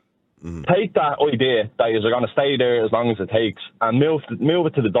 Take that idea that you're going to stay there as long as it takes and move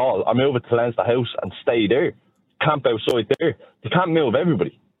it to the Dáil or move it to Leinster House and stay there. Camp outside there. You can't move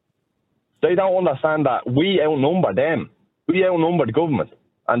everybody. They don't understand that we outnumber them. We outnumber the government,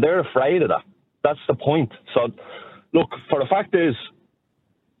 and they're afraid of that. That's the point. So, look, for the fact is...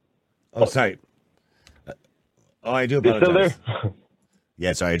 Oh, sorry. I do apologise. You still there?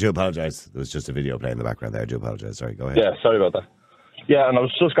 Yeah, sorry, I do apologise. There was just a video playing in the background there. I do apologise. Sorry, go ahead. Yeah, sorry about that. Yeah, and I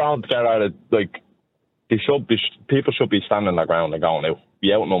was just going to get at it, like, people should be standing their ground and going out.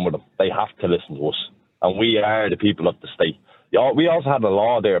 We outnumber them. They have to listen to us. And we are the people of the state. We also had a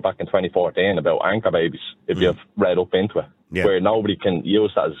law there back in 2014 about anchor babies, if you've read up into it, where nobody can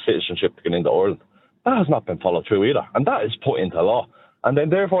use that as citizenship to get into Ireland. That has not been followed through either. And that is put into law. And then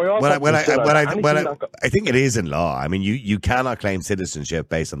therefore... I think it is in law. I mean, you cannot claim citizenship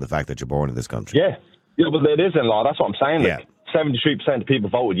based on the fact that you're born in this country. Yeah, but it is in law. That's what I'm saying. Like, 73% of people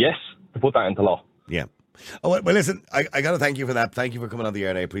voted yes to put that into law. Yeah. Oh, well, listen, I got to thank you for that. Thank you for coming on the air,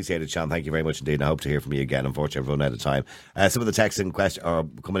 and I appreciate it, Sean. Thank you very much indeed, and I hope to hear from you again. Unfortunately, I've run out of time. Some of the texts in question are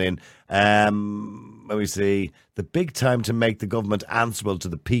coming in. Let me see. The big time to make the government answerable to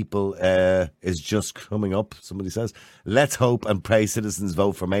the people is just coming up, somebody says. Let's hope and pray citizens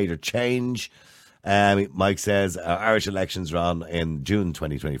vote for major change. Mike says Irish elections are on in June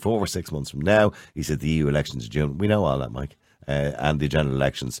 2024, 6 months from now. He said the EU elections are June. We know all that, Mike. and the general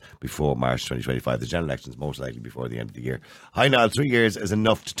elections before March 2025. The general elections most likely before the end of the year. Hi, Niall. 3 years is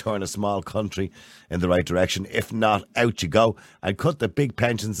enough to turn a small country in the right direction. If not, out you go. And cut the big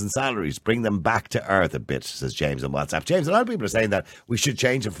pensions and salaries. Bring them back to earth a bit, says James on WhatsApp. James, a lot of people are saying that we should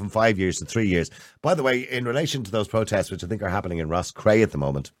change it from 5 years to 3 years. By the way, in relation to those protests, which I think are happening in Rosscray at the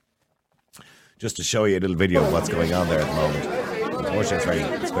moment, just to show you a little video of what's going on there at the moment. Unfortunately,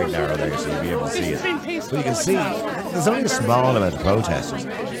 it's quite narrow there, so you'll be able to see it. But you can see there's only a small amount of protesters.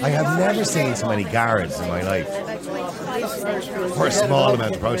 I have never seen so many guards in my life for a small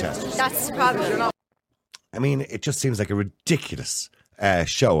amount of protesters. That's the problem. I mean, it just seems like a ridiculous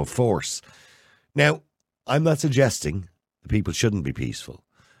show of force. Now, I'm not suggesting that people shouldn't be peaceful,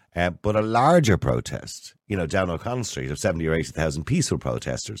 but a larger protest, down O'Connell Street of 70 or 80,000 peaceful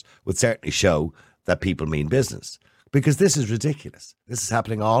protesters would certainly show that people mean business. Because this is ridiculous. This is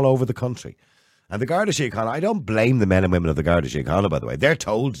happening all over the country. And the Garda Síochána, I don't blame the men and women of the Garda Síochána, by the way. They're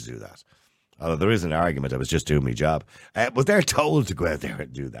told to do that. Although there is an argument, I was just doing my job. But they're told to go out there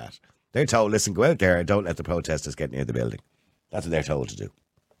and do that. They're told, listen, go out there and don't let the protesters get near the building. That's what they're told to do.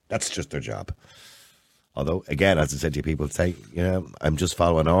 That's just their job. Although, again, as I said to you, people say, I'm just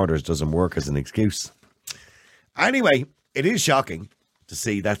following orders, doesn't work as an excuse. Anyway, it is shocking to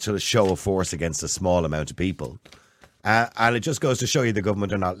see that sort of show of force against a small amount of people. And it just goes to show you the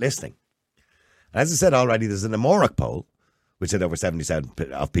government are not listening. As I said already, there's an Amórach poll, which said over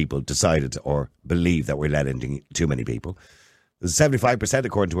 70% of people decided or believe that we're letting in too many people. There's 75%,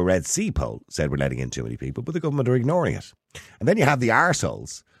 according to a Red C poll, said we're letting in too many people, but the government are ignoring it. And then you have the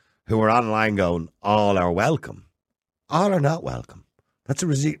arseholes who are online going, all are welcome. All are not welcome. That's a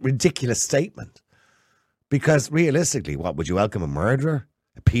ridiculous statement. Because realistically, what, would you welcome a murderer?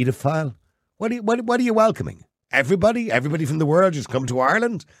 A paedophile? What are you welcoming? Everybody from the world just come to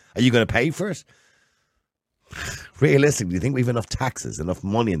Ireland? Are you going to pay for it? Realistically, do you think we have enough taxes, enough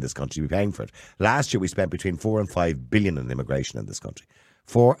money in this country to be paying for it? Last year we spent between 4 and 5 billion on immigration in this country.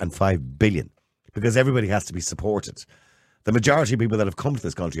 4 and 5 billion. Because everybody has to be supported. The majority of people that have come to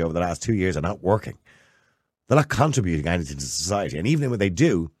this country over the last 2 years are not working. They're not contributing anything to society. And even when they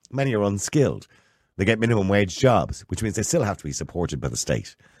do, many are unskilled. They get minimum wage jobs, which means they still have to be supported by the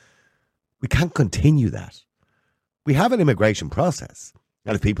state. We can't continue that. We have an immigration process.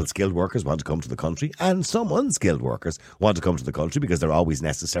 And if people, skilled workers, want to come to the country, and some unskilled workers want to come to the country because they're always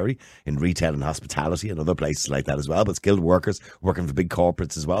necessary in retail and hospitality and other places like that as well, but skilled workers working for big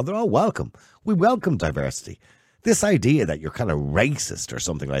corporates as well, they're all welcome. We welcome diversity. This idea that you're kind of racist or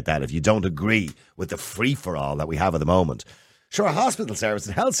something like that if you don't agree with the free-for-all that we have at the moment. Sure, a hospital service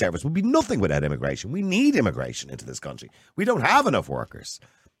and health service would be nothing without immigration. We need immigration into this country. We don't have enough workers.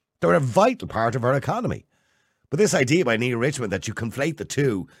 They're a vital part of our economy. But this idea by Neil Richmond that you conflate the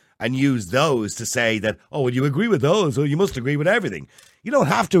two and use those to say that, oh, well, you agree with those, or you must agree with everything. You don't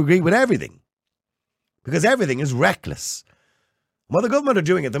have to agree with everything. Because everything is reckless. What the government are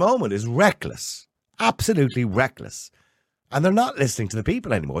doing at the moment is reckless. Absolutely reckless. And they're not listening to the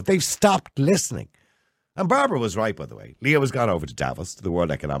people anymore. They've stopped listening. And Barbara was right, by the way. Leo has gone over to Davos, to the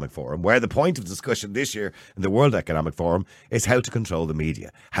World Economic Forum, where the point of discussion this year in the World Economic Forum is how to control the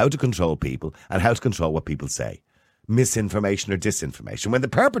media, how to control people, and how to control what people say. Misinformation or disinformation. When the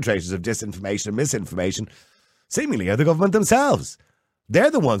perpetrators of disinformation and misinformation seemingly are the government themselves. They're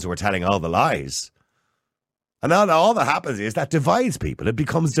the ones who are telling all the lies. And all that happens is that divides people. It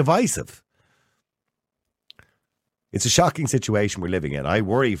becomes divisive. It's a shocking situation we're living in. I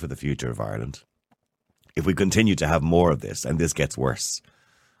worry for the future of Ireland. If we continue to have more of this and this gets worse,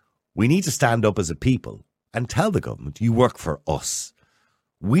 we need to stand up as a people and tell the government, you work for us.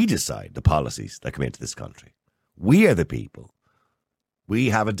 We decide the policies that come into this country. We are the people. We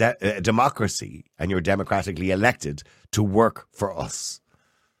have a democracy and you're democratically elected to work for us.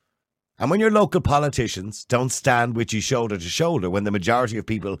 And when your local politicians don't stand with you shoulder to shoulder, when the majority of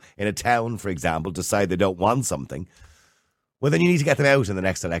people in a town, for example, decide they don't want something, well, then you need to get them out in the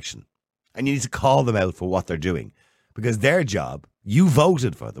next election. And you need to call them out for what they're doing. Because their job, you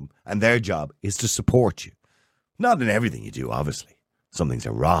voted for them, and their job is to support you. Not in everything you do, obviously. Some things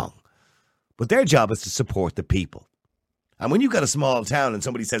are wrong. But their job is to support the people. And when you've got a small town and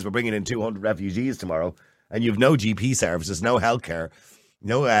somebody says we're bringing in 200 refugees tomorrow, and you've no GP services, no healthcare,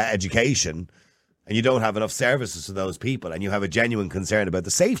 no education, and you don't have enough services for those people, and you have a genuine concern about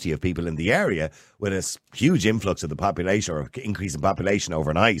the safety of people in the area with a huge influx of the population or increase in population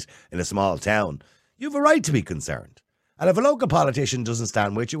overnight in a small town, you have a right to be concerned. And if a local politician doesn't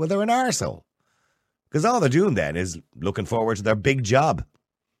stand with you, well, they're an arsehole. Because all they're doing then is looking forward to their big job.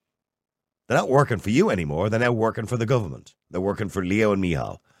 They're not working for you anymore. They're now working for the government. They're working for Leo and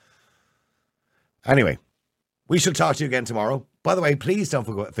Micheál. Anyway, We shall talk to you again tomorrow. By the way, please don't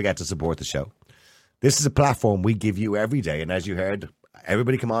forget to support the show. This is a platform we give you every day. And as you heard,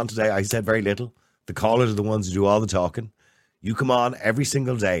 everybody come on today. I said very little. The callers are the ones who do all the talking. You come on every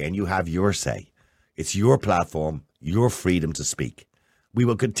single day and you have your say. It's your platform, your freedom to speak. We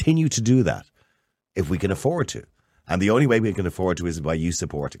will continue to do that if we can afford to. And the only way we can afford to is by you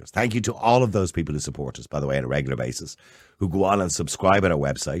supporting us. Thank you to all of those people who support us, by the way, on a regular basis, who go on and subscribe at our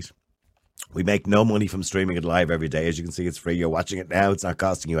website. We make no money from streaming it live every day. As you can see, it's free. You're watching it now. It's not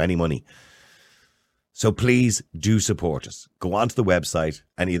costing you any money. So please do support us. Go onto the website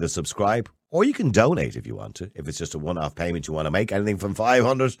and either subscribe or you can donate if you want to. If it's just a one-off payment you want to make, anything from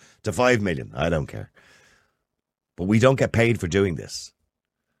 500 to 5 million. I don't care. But we don't get paid for doing this.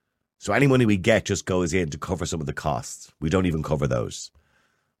 So any money we get just goes in to cover some of the costs. We don't even cover those.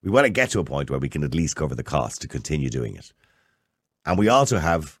 We want to get to a point where we can at least cover the costs to continue doing it. And we also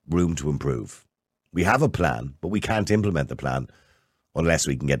have room to improve. We have a plan, but we can't implement the plan unless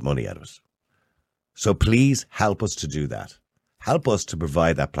we can get money out of it. So please help us to do that. Help us to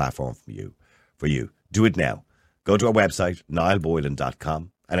provide that platform for you. Do it now. Go to our website,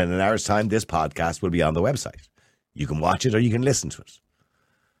 niallboylan.com, and in an hour's time, this podcast will be on the website. You can watch it or you can listen to it.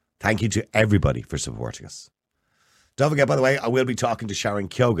 Thank you to everybody for supporting us. Don't forget, by the way, I will be talking to Sharon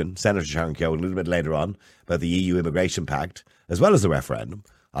Keoghan, Senator Sharon Keoghan, a little bit later on about the EU Immigration Pact, as well as the referendum.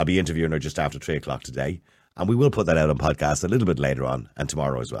 I'll be interviewing her just after 3 o'clock today, and we will put that out on podcast a little bit later on and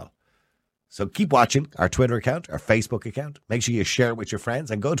tomorrow as well. So keep watching our Twitter account, our Facebook account. Make sure you share it with your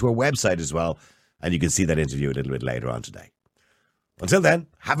friends and go to our website as well, and you can see that interview a little bit later on today. Until then,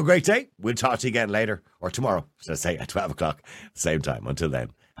 have a great day. We'll talk to you again later, or tomorrow, should I say, at 12 o'clock, same time. Until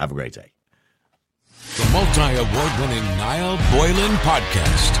then, have a great day. The multi-award-winning Niall Boylan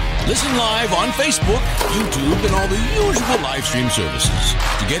Podcast. Listen live on Facebook, YouTube, and all the usual live stream services.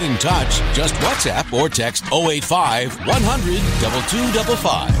 To get in touch, just WhatsApp or text 085 100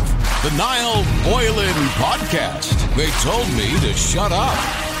 2255. The Niall Boylan Podcast. They told me to shut up.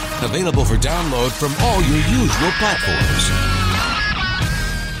 Available for download from all your usual platforms.